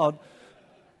 it's God.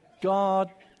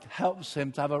 God helps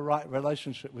him to have a right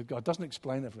relationship with God. Doesn't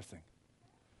explain everything.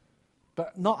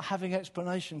 But not having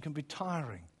explanation can be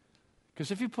tiring.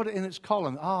 Because if you put it in its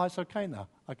column, it's okay now.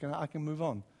 I can move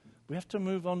on. We have to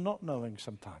move on not knowing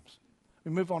sometimes.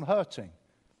 We move on hurting,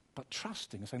 but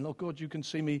trusting and saying, Lord God, you can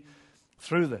see me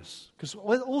through this. Because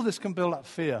all this can build up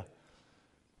fear.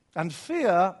 And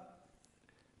fear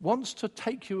wants to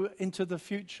take you into the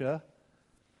future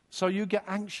so you get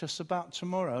anxious about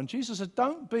tomorrow. And Jesus said,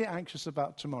 don't be anxious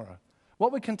about tomorrow.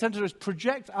 What we can tend to do is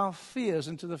project our fears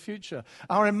into the future.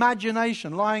 Our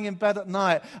imagination, lying in bed at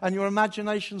night, and your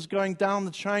imagination's going down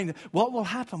the train. What will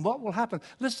happen? What will happen?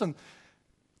 Listen,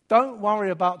 don't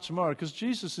worry about tomorrow, because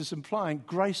Jesus is implying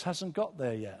grace hasn't got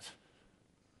there yet.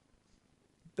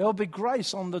 There'll be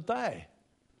grace on the day.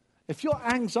 If your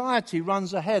anxiety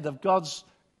runs ahead of God's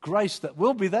grace that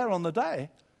will be there on the day,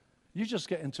 you just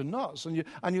get into knots. And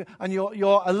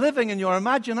you're living in your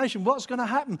imagination. What's going to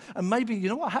happen? And maybe, you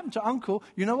know what happened to uncle?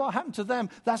 You know what happened to them?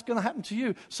 That's going to happen to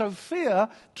you. So fear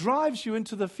drives you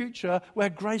into the future where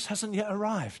grace hasn't yet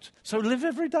arrived. So live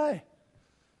every day.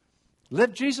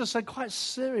 Jesus said quite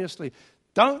seriously,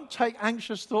 don't take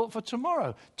anxious thought for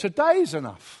tomorrow. Today's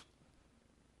enough.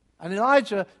 And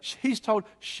Elijah, he's told,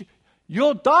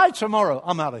 you'll die tomorrow.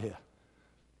 I'm out of here.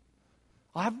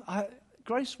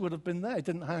 Grace would have been there. It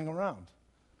didn't hang around.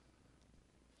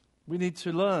 We need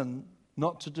to learn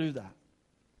not to do that.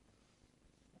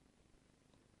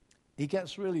 He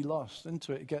gets really lost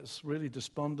into it. He gets really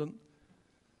despondent.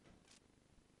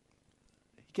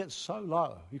 He gets so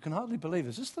low. You can hardly believe,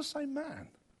 is this the same man?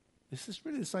 Is this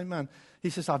really the same man?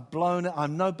 He says, I've blown it.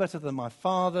 I'm no better than my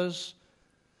fathers.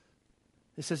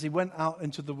 It says he went out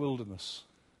into the wilderness.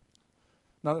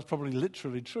 Now, that's probably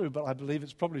literally true, but I believe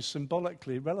it's probably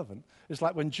symbolically relevant. It's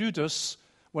like when Judas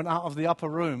went out of the upper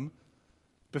room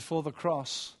before the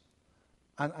cross,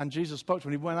 and Jesus spoke to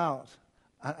him, he went out,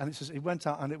 and it says he went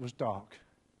out and it was dark.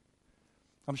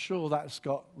 I'm sure that's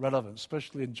got relevance,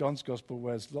 especially in John's Gospel,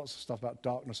 where there's lots of stuff about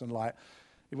darkness and light.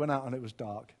 He went out and it was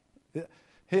dark.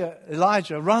 Here,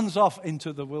 Elijah runs off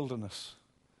into the wilderness.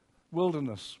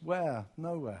 Wilderness, where?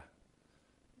 Nowhere.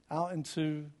 Out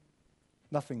into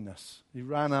nothingness. He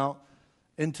ran out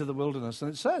into the wilderness.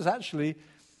 And it says, actually,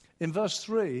 in verse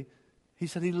 3, he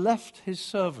said he left his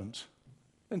servant.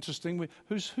 Interesting.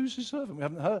 Who's his servant? We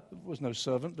haven't heard. There was no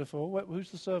servant before.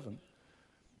 Who's the servant?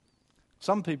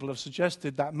 Some people have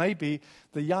suggested that maybe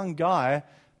the young guy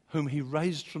whom he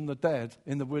raised from the dead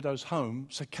in the widow's home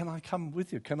said, can I come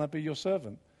with you? Can I be your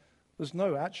servant? There's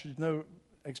no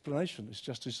explanation. It's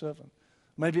just his servant.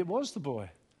 Maybe it was the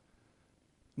boy.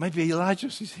 Maybe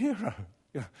Elijah's his hero.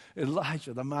 You know,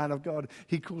 Elijah, the man of God,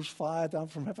 he calls fire down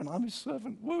from heaven. I'm his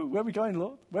servant. Woo, where are we going,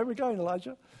 Lord? Where are we going,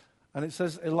 Elijah? And it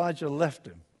says Elijah left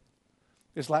him.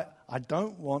 It's like, I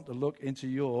don't want to look into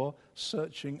your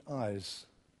searching eyes.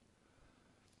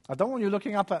 I don't want you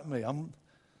looking up at me.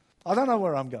 I don't know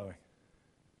where I'm going.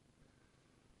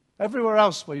 Everywhere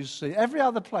else where you see, every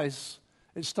other place,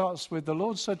 it starts with the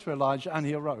Lord said to Elijah, and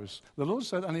he arose. The Lord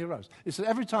said, and he arose. It said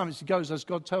every time he goes, as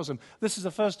God tells him, this is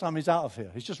the first time he's out of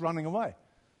here. He's just running away.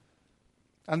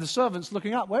 And the servant's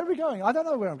looking up. Where are we going? I don't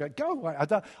know where I'm going. Go away.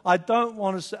 I don't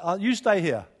want to you stay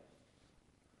here.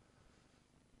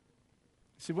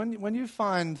 See, when you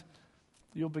find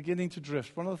you're beginning to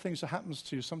drift, one of the things that happens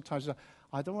to you sometimes is,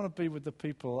 I don't want to be with the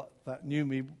people that knew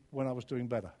me when I was doing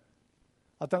better.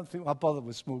 I don't think I'll bother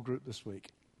with small group this week.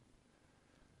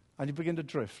 And you begin to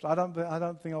drift. I don't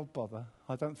think I'll bother.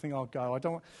 I don't think I'll go. I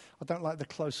don't like the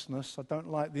closeness. I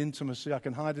don't like the intimacy. I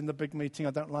can hide in the big meeting.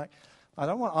 I don't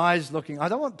want eyes looking. I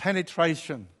don't want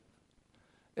penetration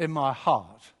in my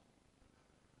heart.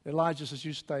 Elijah says,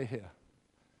 you stay here.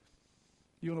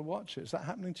 You want to watch it? Is that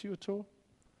happening to you at all?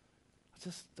 I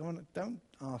just don't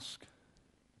ask.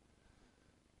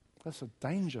 That's a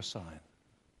danger sign.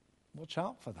 Watch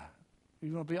out for that.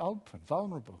 You want to be open,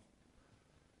 vulnerable,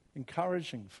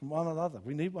 encouraging from one another.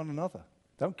 We need one another.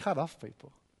 Don't cut off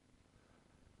people.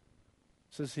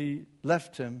 It says he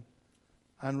left him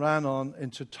and ran on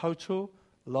into total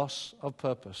loss of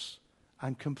purpose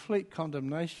and complete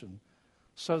condemnation,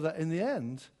 so that in the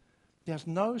end, he has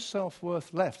no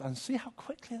self-worth left. And see how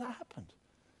quickly that happened.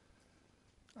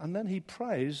 And then he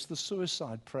prays the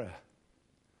suicide prayer.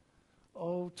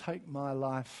 Oh, take my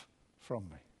life from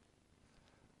me.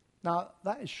 Now,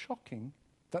 that is shocking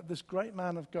that this great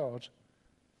man of God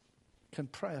can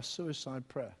pray a suicide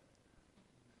prayer.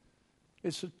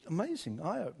 It's an amazing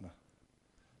eye-opener.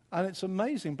 And it's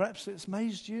amazing, perhaps it's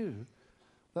amazed you,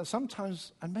 that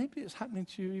sometimes, and maybe it's happening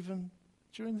to you even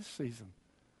during this season,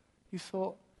 you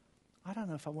thought, I don't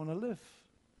know if I want to live.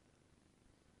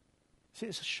 See,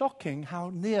 it's shocking how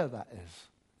near that is.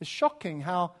 It's shocking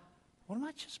how, what am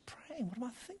I just praying? What am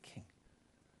I thinking?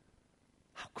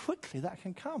 How quickly that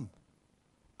can come.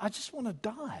 I just want to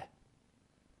die.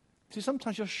 See,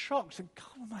 sometimes you're shocked. And, God,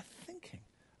 what am I thinking?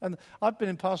 And I've been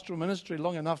in pastoral ministry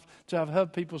long enough to have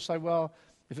heard people say, well,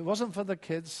 if it wasn't for the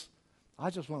kids, I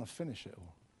just want to finish it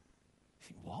all. You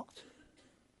think, what?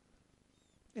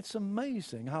 It's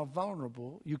amazing how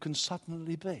vulnerable you can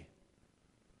suddenly be.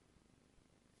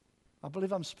 I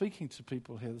believe I'm speaking to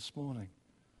people here this morning.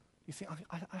 You think,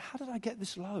 how did I get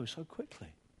this low so quickly?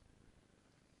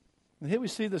 And here we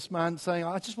see this man saying,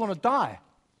 I just want to die.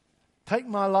 Take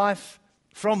my life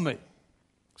from me.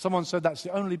 Someone said that's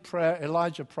the only prayer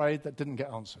Elijah prayed that didn't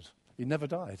get answered. He never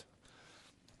died.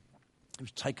 He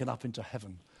was taken up into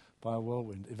heaven by a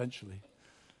whirlwind eventually.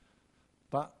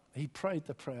 But he prayed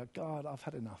the prayer, God, I've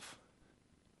had enough.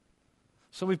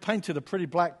 So we've painted a pretty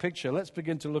black picture. Let's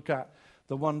begin to look at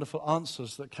the wonderful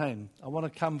answers that came. I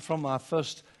want to come from our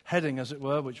first heading, as it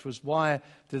were, which was why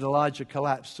did Elijah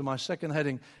collapse, to my second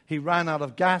heading. He ran out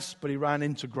of gas, but he ran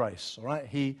into grace. All right?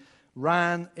 He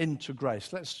ran into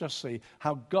grace. Let's just see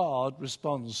how God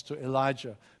responds to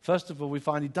Elijah. First of all, we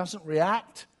find he doesn't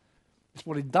react. It's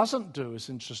what he doesn't do is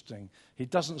interesting. He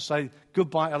doesn't say,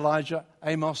 goodbye, Elijah,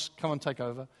 Amos, come and take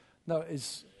over. No,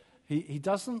 he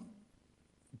doesn't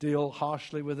deal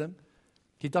harshly with him.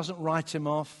 He doesn't write him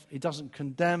off. He doesn't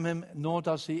condemn him, nor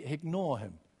does he ignore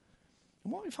him.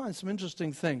 And what we find some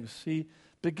interesting things. He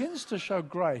begins to show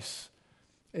grace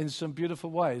in some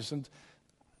beautiful ways. And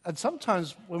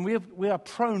sometimes when we are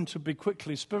prone to be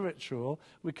quickly spiritual,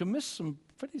 we can miss some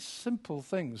pretty simple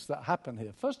things that happen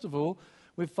here. First of all,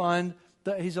 we find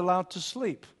that he's allowed to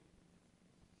sleep.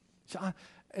 So,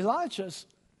 Elijah's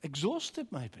exhausted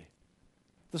maybe.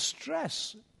 The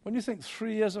stress. When you think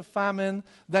 3 years of famine,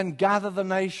 then gather the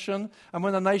nation, and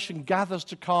when the nation gathers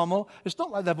to Carmel, it's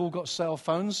not like they've all got cell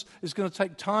phones. It's going to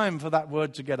take time for that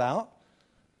word to get out.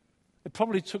 It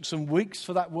probably took some weeks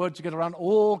for that word to get around.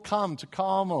 All come to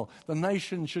Carmel. The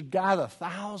nation should gather.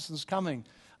 Thousands coming.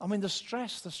 I mean, the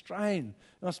stress, the strain,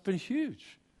 it must have been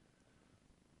huge.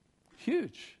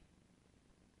 Huge.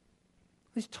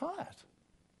 He's tired.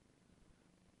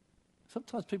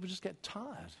 Sometimes people just get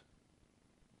tired.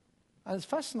 And it's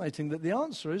fascinating that the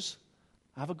answer is,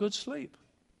 have a good sleep.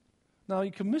 Now,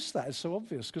 you can miss that. It's so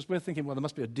obvious because we're thinking, well, there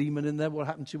must be a demon in there. What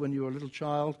happened to you when you were a little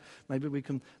child? Maybe we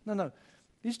can... No.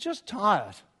 He's just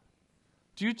tired.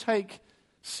 Do you take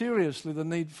seriously the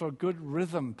need for a good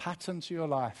rhythm, pattern to your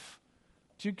life?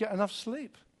 Do you get enough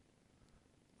sleep?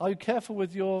 Are you careful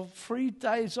with your free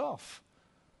days off?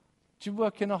 Do you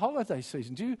work in a holiday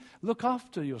season? Do you look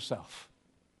after yourself?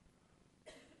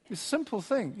 It's a simple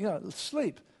thing.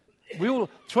 Sleep.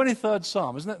 23rd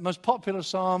Psalm, isn't it? The most popular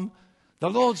psalm The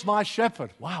Lord's my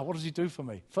shepherd. Wow, what does he do for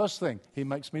me? First thing, he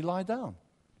makes me lie down.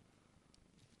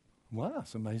 Wow,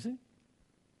 that's amazing.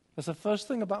 That's the first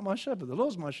thing about my shepherd. The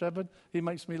Lord's my shepherd. He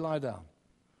makes me lie down.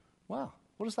 Wow,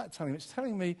 what is that telling me? It's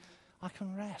telling me I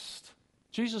can rest.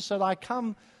 Jesus said, I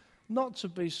come not to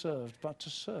be served, but to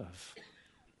serve.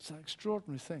 It's an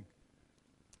extraordinary thing.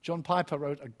 John Piper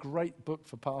wrote a great book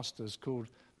for pastors called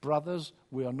Brothers,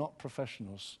 We Are Not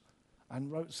Professionals,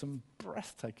 and wrote some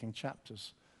breathtaking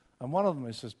chapters. And one of them,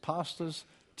 he says, pastors,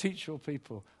 teach your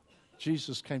people.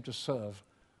 Jesus came to serve,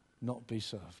 not be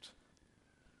served.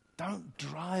 Don't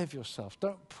drive yourself.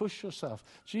 Don't push yourself.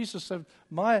 Jesus said,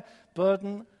 my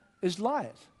burden is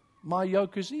light. My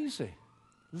yoke is easy.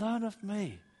 Learn of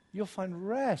me. You'll find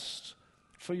rest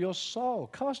for your soul.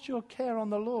 Cast your care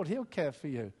on the Lord. He'll care for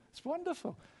you. It's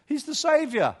wonderful. He's the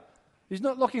Savior. He's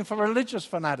not looking for religious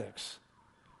fanatics.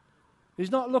 He's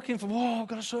not looking for, I've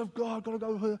got to serve God, I've got to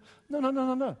go here.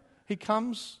 No. He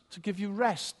comes to give you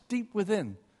rest deep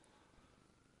within.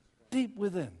 Deep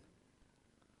within.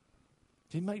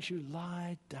 He makes you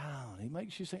lie down. He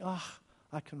makes you think,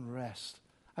 I can rest.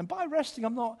 And by resting,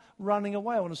 I'm not running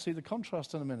away. I want to see the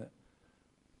contrast in a minute.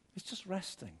 It's just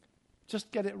resting.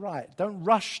 Just get it right. Don't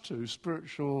rush to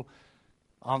spiritual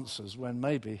answers when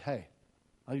maybe, hey,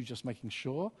 are you just making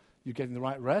sure you're getting the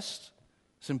right rest?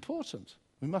 It's important.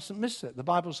 We mustn't miss it. The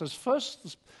Bible says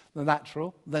first the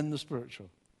natural, then the spiritual.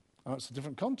 Oh, it's a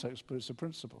different context, but it's a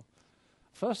principle.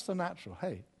 First the natural.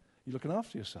 Hey, you're looking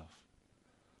after yourself.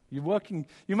 You're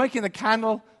making the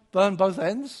candle burn both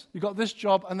ends. You've got this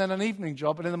job and then an evening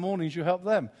job, and in the mornings you help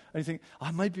them. And you think,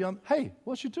 hey,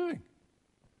 what's you doing?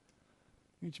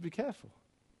 You need to be careful.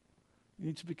 You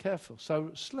need to be careful.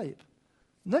 So sleep.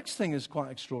 Next thing is quite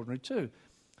extraordinary too.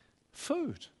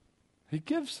 Food. He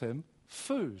gives him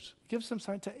food. He gives him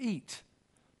something to eat.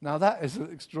 Now that is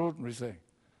an extraordinary thing.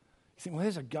 You think, well,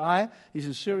 here's a guy, he's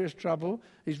in serious trouble,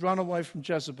 he's run away from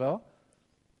Jezebel,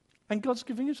 and God's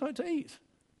giving him something to eat.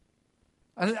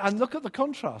 And look at the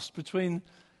contrast between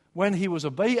when he was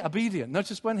obedient.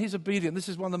 Notice when he's obedient. This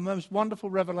is one of the most wonderful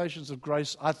revelations of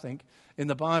grace, I think, in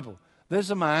the Bible. There's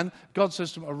a man, God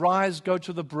says to him, arise, go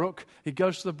to the brook. He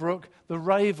goes to the brook, the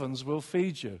ravens will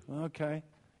feed you. Okay.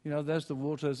 There's the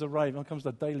water, there's the raven. Here comes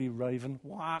the daily raven.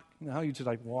 Whack. How are you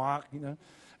today? Whack.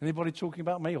 Anybody talking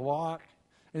about me? Whack.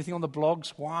 Anything on the blogs?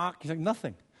 Whack. You think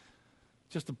nothing.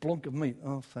 Just a blonk of meat.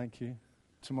 Oh, thank you.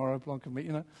 Tomorrow, blonk of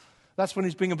meat. That's when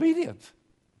he's being obedient.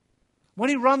 When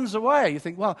he runs away, you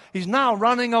think, well, he's now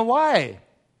running away.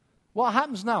 What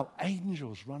happens now?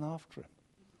 Angels run after him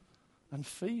and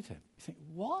feed him. You think,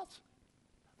 what?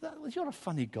 You're a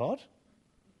funny God.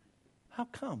 How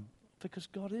come? Because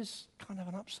God is kind of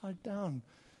an upside down.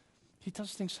 He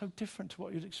does things so different to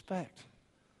what you'd expect.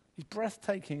 He's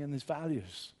breathtaking in his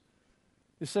values.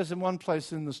 It says in one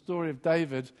place in the story of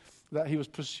David that he was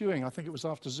pursuing, I think it was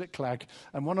after Ziklag,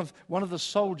 and one of the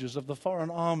soldiers of the foreign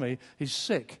army, he's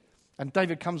sick. And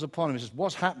David comes upon him and says,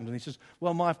 what's happened? And he says,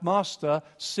 well, my master,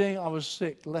 seeing I was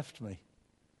sick, left me.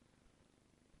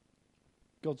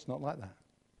 God's not like that.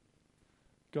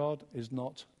 God is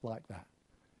not like that.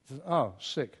 He says, oh,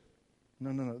 sick.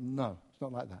 No, it's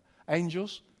not like that.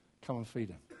 Angels, come and feed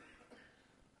him.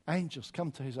 Angels,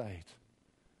 come to his aid.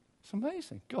 It's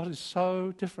amazing. God is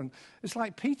so different. It's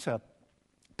like Peter.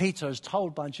 Peter is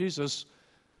told by Jesus,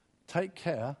 take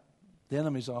care, the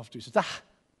enemy's after you. He says,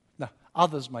 no,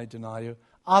 others may deny you,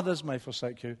 others may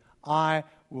forsake you. I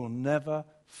will never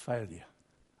fail you.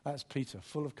 That's Peter,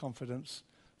 full of confidence,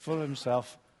 full of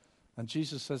himself. And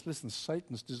Jesus says, listen,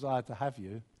 Satan's desired to have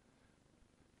you.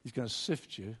 He's going to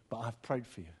sift you, but I've prayed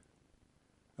for you.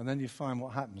 And then you find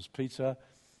what happens. Peter,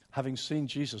 having seen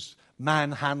Jesus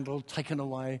manhandled, taken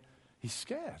away, he's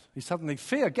scared.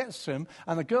 Fear gets to him,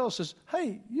 and the girl says,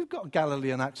 hey, you've got a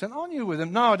Galilean accent, aren't you with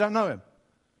him? No, I don't know him.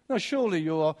 No, surely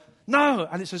you're... No!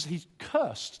 And it says he's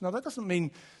cursed. Now, that doesn't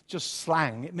mean just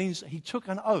slang. It means he took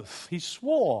an oath. He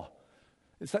swore.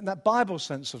 It's that Bible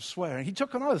sense of swearing. He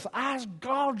took an oath. As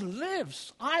God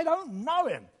lives, I don't know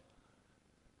him.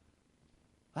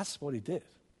 That's what he did.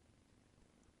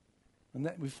 And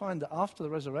then we find that after the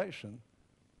resurrection,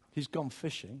 he's gone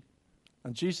fishing,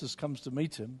 and Jesus comes to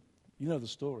meet him. You know the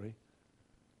story.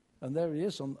 And there he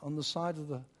is on the side of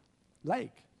the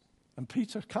lake. And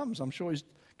Peter comes. I'm sure he's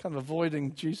kind of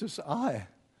avoiding Jesus' eye.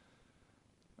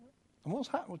 And what's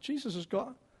happened? Well, Jesus has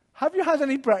got, have you had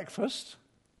any breakfast?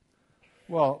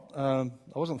 Well,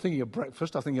 I wasn't thinking of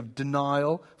breakfast. I was thinking of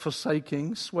denial,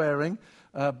 forsaking, swearing.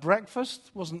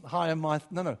 Breakfast wasn't high on my...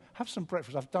 No, have some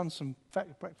breakfast. I've done some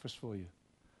breakfast for you.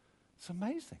 It's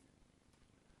amazing.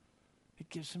 It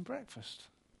gives him breakfast.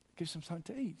 It gives him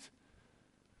something to eat.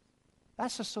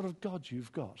 That's the sort of God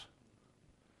you've got.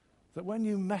 That when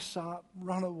you mess up,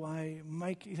 run away,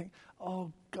 you think,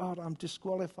 oh God, I'm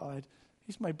disqualified.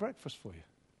 He's made breakfast for you.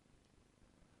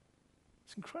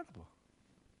 It's incredible.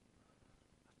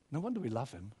 No wonder we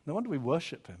love him. No wonder we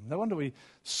worship him. No wonder we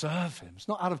serve him. It's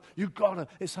not out of, you got to,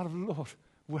 it's out of, Lord,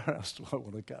 where else do I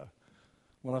want to go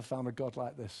when I've found a God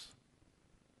like this?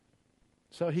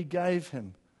 So he gave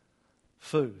him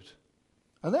food.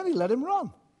 And then he let him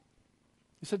run.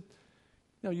 He said,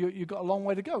 you've got a long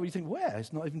way to go. You think, where?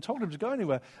 He's not even told him to go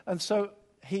anywhere. And so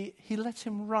he let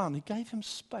him run. He gave him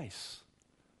space.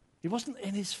 He wasn't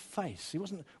in his face. He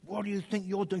wasn't, what do you think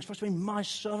you're doing? You're supposed to be my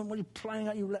servant. What are you playing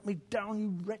at? You let me down,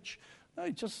 you wretch. No,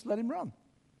 he just let him run.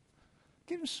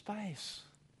 Give him space.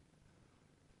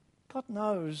 God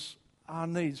knows our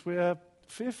needs. We're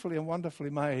fearfully and wonderfully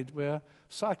made. We're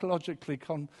psychologically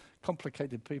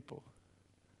complicated people.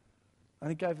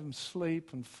 And he gave him sleep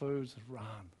and food and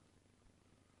run.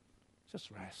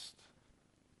 Just rest.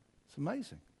 It's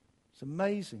amazing. It's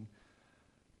amazing.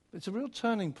 It's a real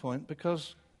turning point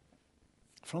because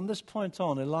from this point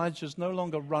on, Elijah's no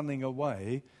longer running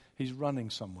away. He's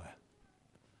running somewhere.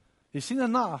 He's seen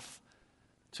enough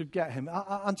to get him.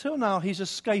 Until now, he's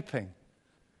escaping.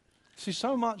 See,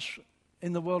 so much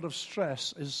in the world of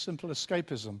stress is simple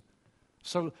escapism.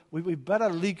 So we better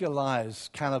legalize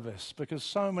cannabis because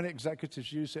so many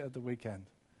executives use it at the weekend.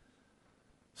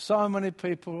 So many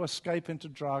people escape into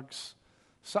drugs.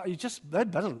 So they'd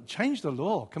better change the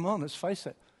law. Come on, let's face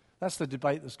it. That's the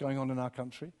debate that's going on in our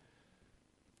country.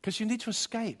 Because you need to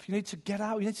escape. You need to get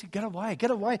out. You need to get away.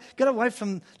 Get away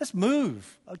from, let's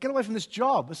move. Get away from this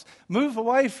job. Let's move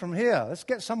away from here. Let's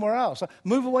get somewhere else.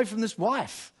 Move away from this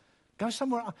wife. Go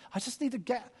somewhere else. I just need to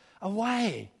get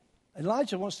away.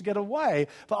 Elijah wants to get away.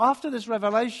 But after this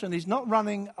revelation, he's not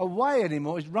running away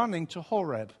anymore. He's running to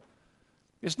Horeb.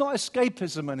 It's not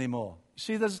escapism anymore.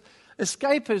 You see,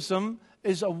 escapism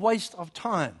is a waste of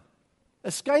time.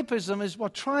 Escapism is, well,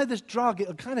 try this drug.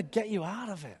 It'll kind of get you out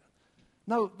of it.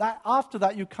 No, after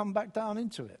that, you come back down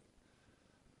into it.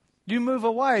 You move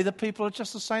away, the people are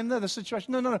just the same there, the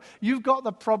situation. No. You've got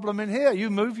the problem in here. You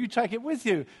move, you take it with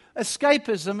you.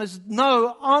 Escapism is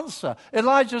no answer.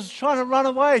 Elijah's trying to run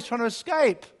away, he's trying to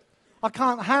escape. I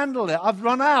can't handle it. I've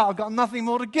run out. I've got nothing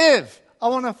more to give. I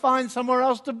want to find somewhere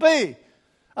else to be.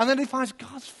 And then he finds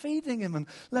God's feeding him and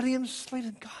letting him sleep.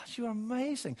 And God, you're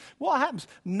amazing. What happens?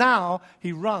 Now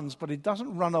he runs, but he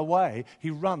doesn't run away.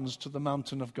 He runs to the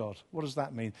mountain of God. What does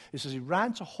that mean? It says he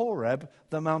ran to Horeb,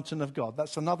 the mountain of God.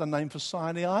 That's another name for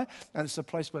Sinai, and it's a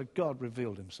place where God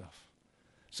revealed himself.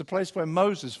 It's a place where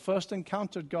Moses first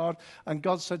encountered God, and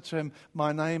God said to him,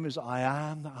 my name is I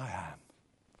am that I am.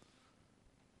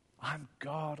 I'm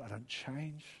God. I don't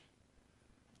change.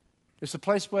 It's a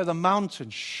place where the mountain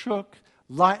shook.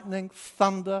 Lightning,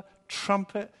 thunder,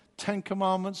 trumpet, 10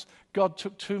 commandments. God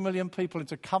took 2 million people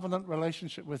into covenant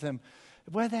relationship with him.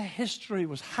 Where their history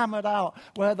was hammered out,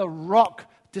 where the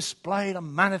rock displayed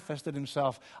and manifested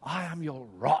himself. I am your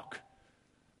rock.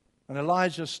 And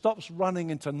Elijah stops running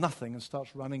into nothing and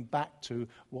starts running back to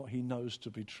what he knows to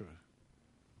be true.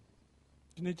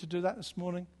 Do you need to do that this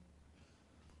morning?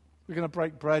 We're going to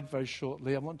break bread very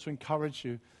shortly. I want to encourage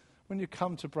you, when you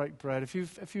come to break bread, if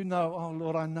you know, oh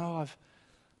Lord, I know I've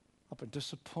been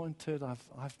disappointed.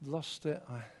 I've lost it.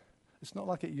 It's not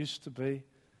like it used to be.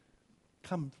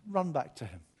 Come, run back to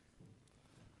him.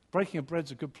 Breaking of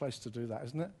bread's a good place to do that,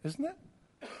 isn't it? Isn't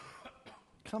it?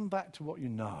 Come back to what you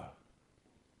know.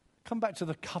 Come back to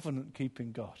the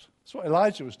covenant-keeping God. That's what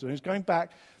Elijah was doing. He's going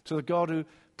back to the God who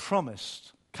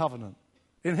promised covenant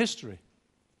in history.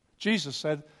 Jesus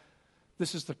said,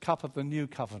 this is the cup of the new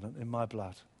covenant in my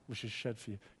blood, which is shed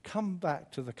for you. Come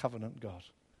back to the covenant God.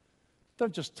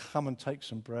 Don't just come and take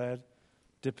some bread,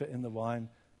 dip it in the wine.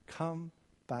 Come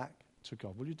back to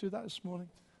God. Will you do that this morning?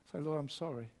 Say, Lord, I'm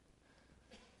sorry.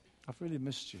 I've really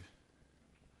missed you.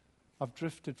 I've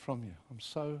drifted from you. I'm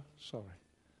so sorry.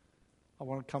 I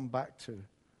want to come back to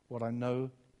what I know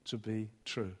to be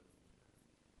true.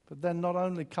 But then not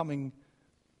only coming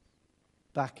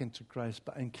back into grace,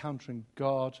 but encountering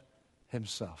God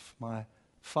himself. My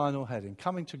final heading,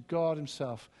 coming to God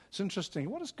himself. It's interesting.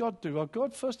 What does God do? Well,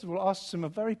 God, first of all, asks him a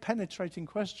very penetrating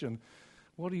question.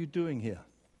 What are you doing here?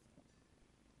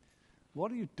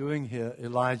 What are you doing here,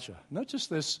 Elijah? Notice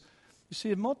this. You see,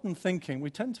 in modern thinking,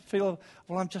 we tend to feel,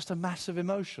 well, I'm just a mass of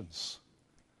emotions.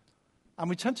 And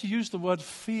we tend to use the word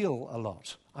feel a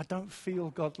lot. I don't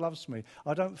feel God loves me.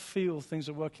 I don't feel things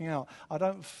are working out. I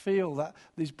don't feel that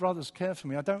these brothers care for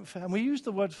me. And we use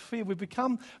the word feel. We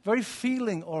become very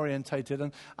feeling orientated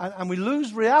and we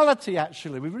lose reality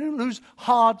actually. We really lose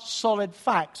hard, solid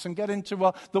facts and get into,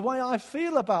 well, the way I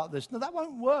feel about this. No, that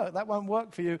won't work. That won't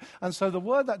work for you. And so the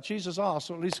word that Jesus asked,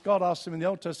 or at least God asked him in the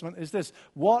Old Testament, is this: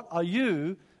 what are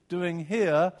you doing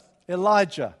here,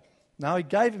 Elijah? Now he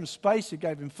gave him space, he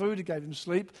gave him food, he gave him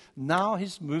sleep. Now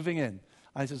he's moving in.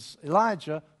 And he says,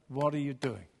 Elijah, what are you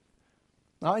doing?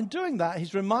 Now in doing that,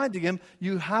 he's reminding him,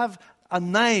 you have a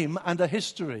name and a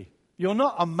history. You're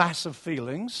not a mass of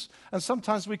feelings. And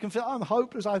sometimes we can feel, I'm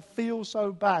hopeless, I feel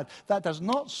so bad. That does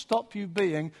not stop you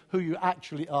being who you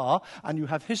actually are. And you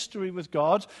have history with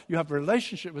God, you have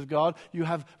relationship with God, you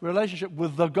have relationship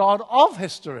with the God of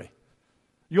history.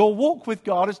 Your walk with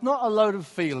God is not a load of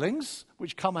feelings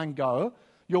which come and go.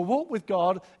 Your walk with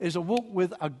God is a walk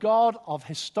with a God of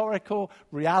historical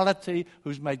reality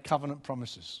who's made covenant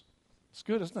promises. It's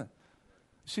good, isn't it?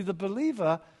 See, the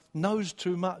believer knows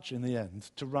too much in the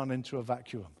end to run into a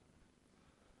vacuum.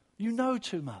 You know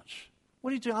too much.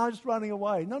 What are you doing? I'm just running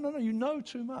away. No, you know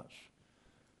too much.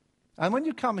 And when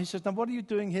you come, he says, now what are you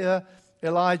doing here,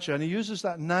 Elijah? And he uses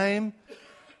that name.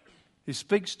 He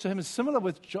speaks to him. It's similar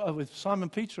with Simon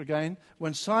Peter again.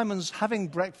 When Simon's having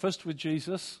breakfast with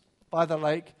Jesus by the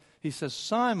lake, he says,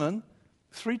 Simon,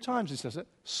 3 times he says it,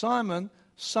 Simon,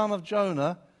 son of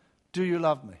Jonah, do you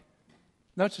love me?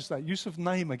 Notice that use of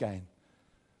name again.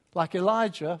 Like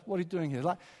Elijah, what are you doing here?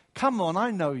 Like, come on,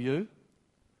 I know you.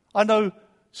 I know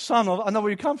where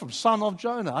you come from, son of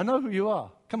Jonah. I know who you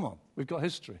are. Come on, we've got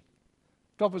history.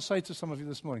 God would say to some of you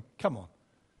this morning, come on,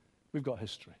 we've got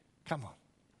history. Come on.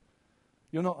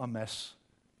 You're not a mess.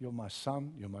 You're my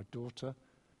son. You're my daughter.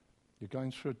 You're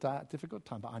going through that difficult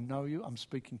time, but I know you. I'm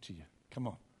speaking to you. Come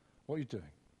on. What are you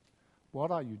doing?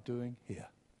 What are you doing here?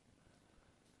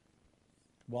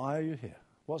 Why are you here?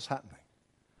 What's happening?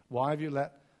 Why have you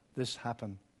let this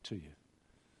happen to you?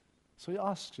 So he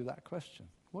asks you that question.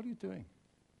 What are you doing?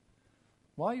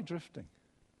 Why are you drifting?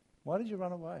 Why did you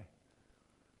run away?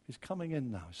 He's coming in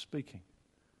now, speaking.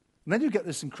 And then you get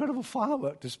this incredible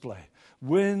firework display.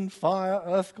 Wind, fire,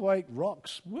 earthquake,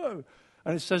 rocks. Whoa.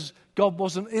 And it says God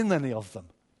wasn't in any of them.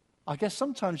 I guess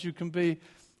sometimes you can be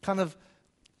kind of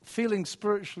feeling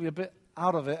spiritually a bit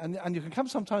out of it. And you can come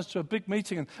sometimes to a big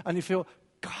meeting and you feel,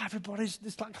 God,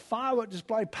 it's like a firework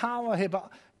display, power here,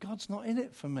 but God's not in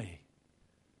it for me.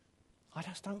 I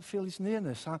just don't feel his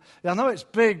nearness. I know it's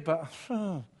big, but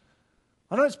I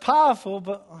know it's powerful,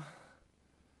 but...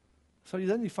 So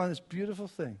then you find this beautiful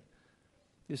thing.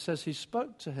 It says he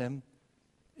spoke to him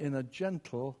in a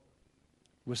gentle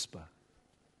whisper.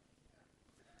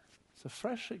 It's a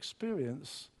fresh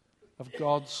experience of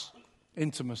God's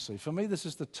intimacy. For me, this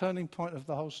is the turning point of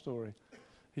the whole story.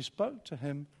 He spoke to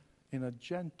him in a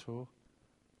gentle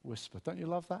whisper. Don't you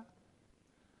love that?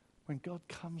 When God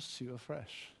comes to you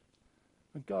afresh,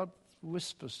 when God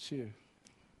whispers to you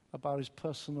about his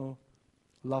personal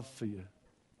love for you.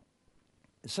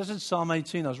 It says in Psalm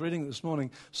 18, I was reading it this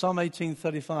morning, Psalm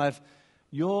 18:35,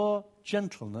 your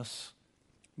gentleness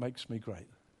makes me great.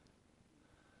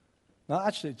 Now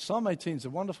actually, Psalm 18 is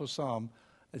a wonderful psalm.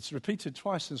 It's repeated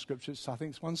twice in Scripture. I think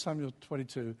it's 1 Samuel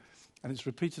 22, and it's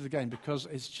repeated again because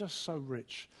it's just so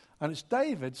rich. And it's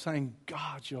David saying,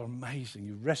 God, you're amazing.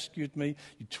 You rescued me.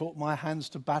 You taught my hands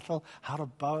to battle, how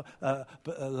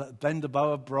to bend a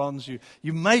bow of bronze.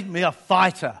 You made me a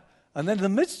fighter. And then in the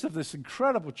midst of this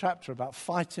incredible chapter about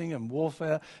fighting and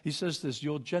warfare, he says this,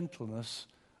 your gentleness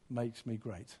makes me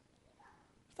great.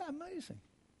 Isn't that amazing?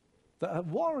 That a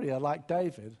warrior like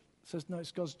David says, no,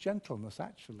 it's God's gentleness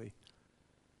actually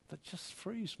that just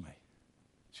frees me.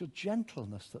 It's your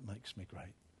gentleness that makes me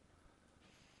great.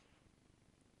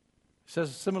 He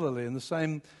says similarly in the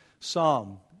same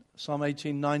psalm, Psalm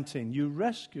 18:19, you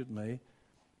rescued me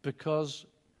because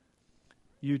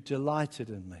you delighted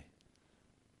in me.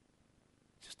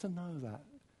 Just to know that.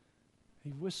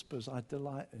 He whispers, I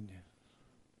delight in you.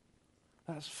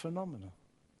 That's phenomenal.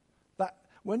 That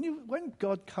when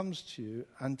God comes to you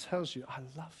and tells you, I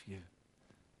love you,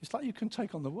 it's like you can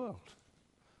take on the world.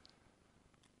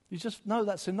 You just know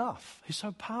that's enough. He's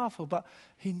so powerful, but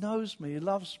he knows me, he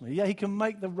loves me. Yeah, he can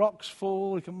make the rocks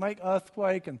fall, he can make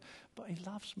earthquake, but he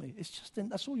loves me. It's just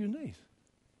that's all you need.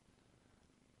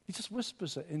 He just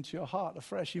whispers it into your heart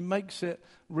afresh. He makes it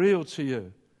real to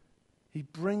you. He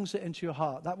brings it into your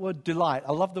heart. That word delight,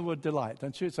 I love the word delight,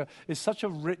 don't you? It's such a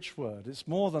rich word. It's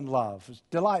more than love. It's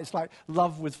delight, it's like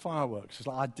love with fireworks. It's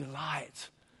like, I delight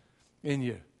in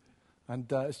you.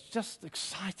 And it's just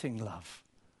exciting love.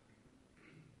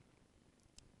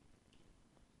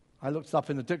 I looked it up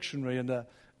in the dictionary, and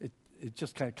it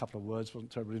just came a couple of words,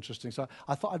 wasn't terribly interesting. So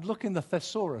I thought I'd look in the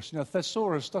thesaurus.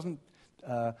 Thesaurus doesn't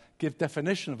give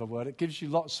definition of a word. It gives you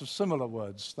lots of similar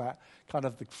words, that kind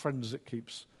of the friends it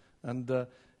keeps. And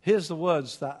here's the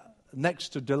words that next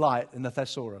to delight in the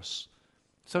thesaurus.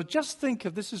 So just think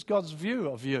of this is God's view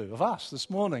of you, of us this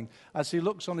morning, as he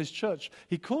looks on his church.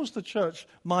 He calls the church,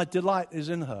 my delight is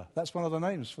in her. That's one of the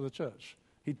names for the church.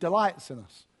 He delights in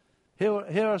us.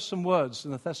 Here are some words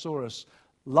in the thesaurus.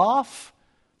 Laugh,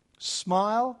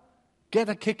 smile, get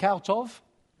a kick out of,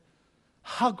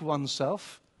 hug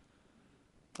oneself.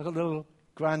 I've got a little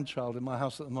grandchild in my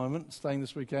house at the moment, staying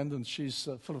this weekend, and she's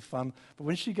full of fun. But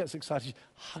when she gets excited, she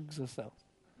hugs herself.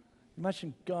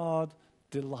 Imagine God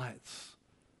delights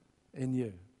in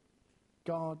you.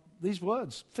 God, these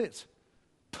words fit.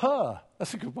 Purr,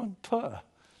 that's a good one, purr.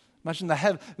 Imagine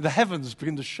the heavens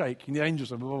begin to shake, and the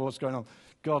angels are, what's going on?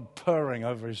 God purring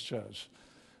over his church.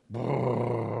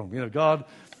 God,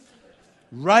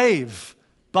 rave,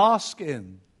 bask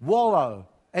in, wallow,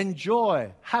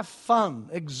 enjoy, have fun,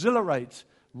 exhilarate,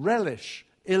 relish,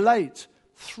 elate,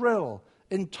 thrill,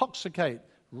 intoxicate,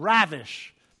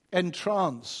 ravish,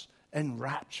 entrance,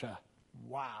 enrapture.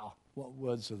 Wow, what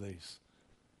words are these?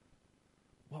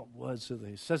 What words are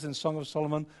these? It says in Song of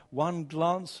Solomon, one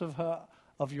glance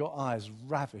of your eyes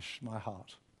ravished my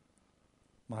heart,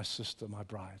 my sister, my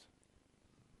bride.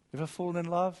 You ever fallen in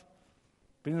love?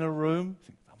 Been in a room?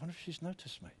 Think, I wonder if she's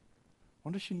noticed me. I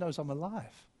wonder if she knows I'm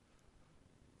alive.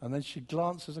 And then she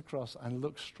glances across and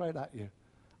looks straight at you.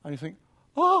 And you think,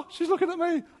 oh, she's looking at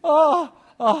me.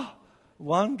 Oh.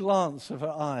 One glance of her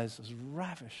eyes has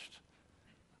ravished.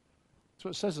 That's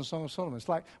what it says in Song of Solomon. It's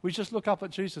like we just look up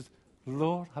at Jesus.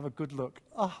 Lord, have a good look.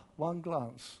 One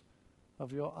glance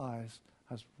of your eyes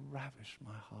has ravished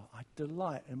my heart. I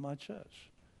delight in my church.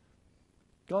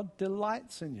 God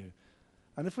delights in you.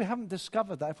 And if we haven't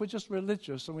discovered that, if we're just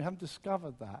religious and we haven't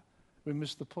discovered that, we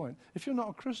miss the point. If you're not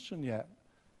a Christian yet,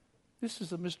 this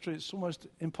is a mystery it's almost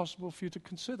impossible for you to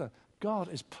consider.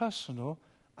 God is personal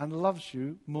and loves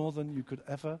you more than you could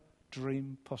ever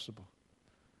dream possible.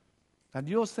 And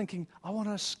you're thinking, I want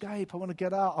to escape, I want to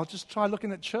get out. I'll just try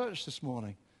looking at church this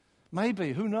morning.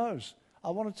 Maybe, who knows?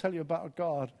 I want to tell you about a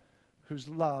God whose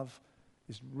love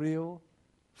is real,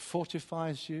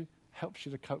 fortifies you, helps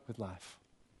you to cope with life.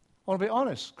 I want to be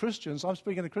honest, Christians, I'm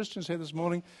speaking to Christians here this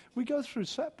morning, we go through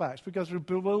setbacks, we go through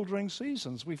bewildering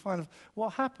seasons, we find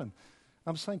what happened.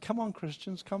 I'm saying, come on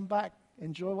Christians, come back,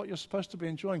 enjoy what you're supposed to be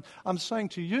enjoying. I'm saying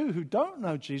to you who don't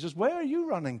know Jesus, where are you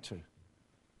running to?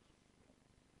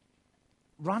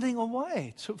 Running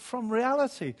away from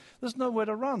reality. There's nowhere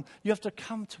to run. You have to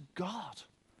come to God.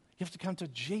 You have to come to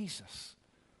Jesus.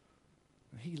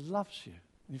 And he loves you.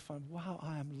 And you find, wow,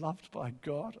 I am loved by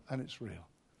God, and it's real.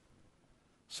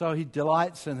 So he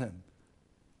delights in him.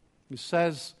 He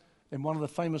says in one of the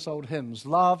famous old hymns,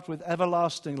 loved with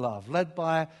everlasting love, led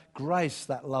by grace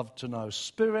that love to know,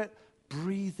 spirit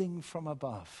breathing from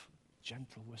above,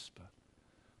 gentle whisper,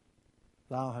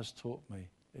 thou hast taught me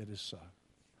it is so.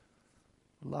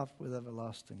 Love with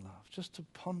everlasting love. Just to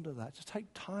ponder that. Just take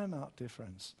time out, dear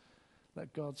friends.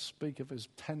 Let God speak of his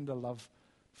tender love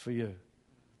for you.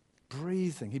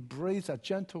 Breathing. He breathes a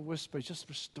gentle whisper. He just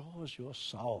restores your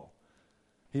soul.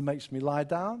 He makes me lie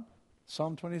down.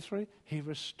 Psalm 23. He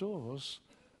restores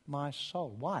my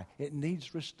soul. Why? It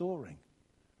needs restoring.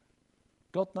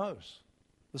 God knows.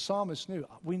 The psalmist knew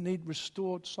we need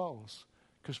restored souls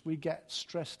because we get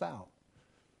stressed out.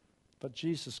 But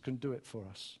Jesus can do it for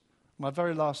us. My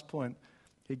very last point,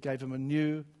 he gave him a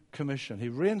new commission. He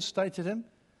reinstated him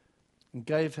and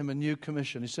gave him a new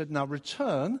commission. He said, now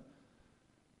return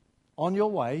on your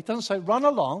way. He doesn't say, run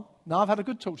along. Now I've had a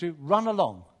good talk to you. Run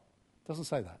along. Doesn't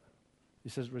say that. He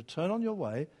says, return on your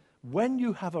way. When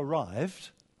you have arrived,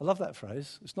 I love that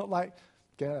phrase. It's not like,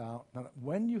 get out. No,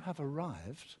 when you have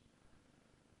arrived,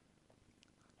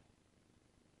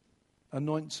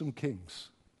 anoint some kings.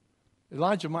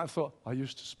 Elijah might have thought, I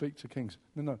used to speak to kings.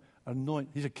 No, anoint.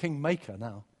 He's a king maker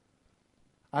now.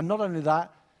 And not only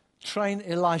that, train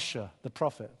Elisha, the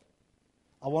prophet.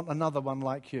 I want another one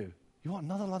like you. You want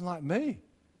another one like me?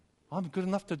 I'm good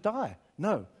enough to die.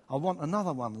 No, I want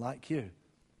another one like you.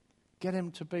 Get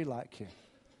him to be like you.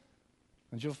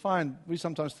 And you'll find, we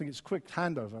sometimes think it's quick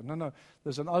handover. No,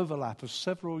 there's an overlap of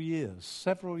several years.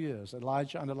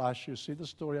 Elijah and Elisha, you see the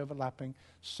story overlapping,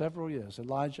 several years.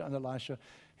 Elijah and Elisha,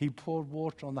 he poured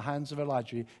water on the hands of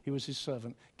Elijah. He was his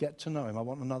servant. Get to know him. I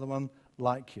want another one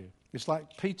like you. It's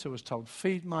like Peter was told,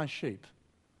 feed my sheep.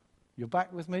 You're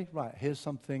back with me? Right, here's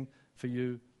something for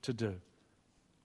you to do.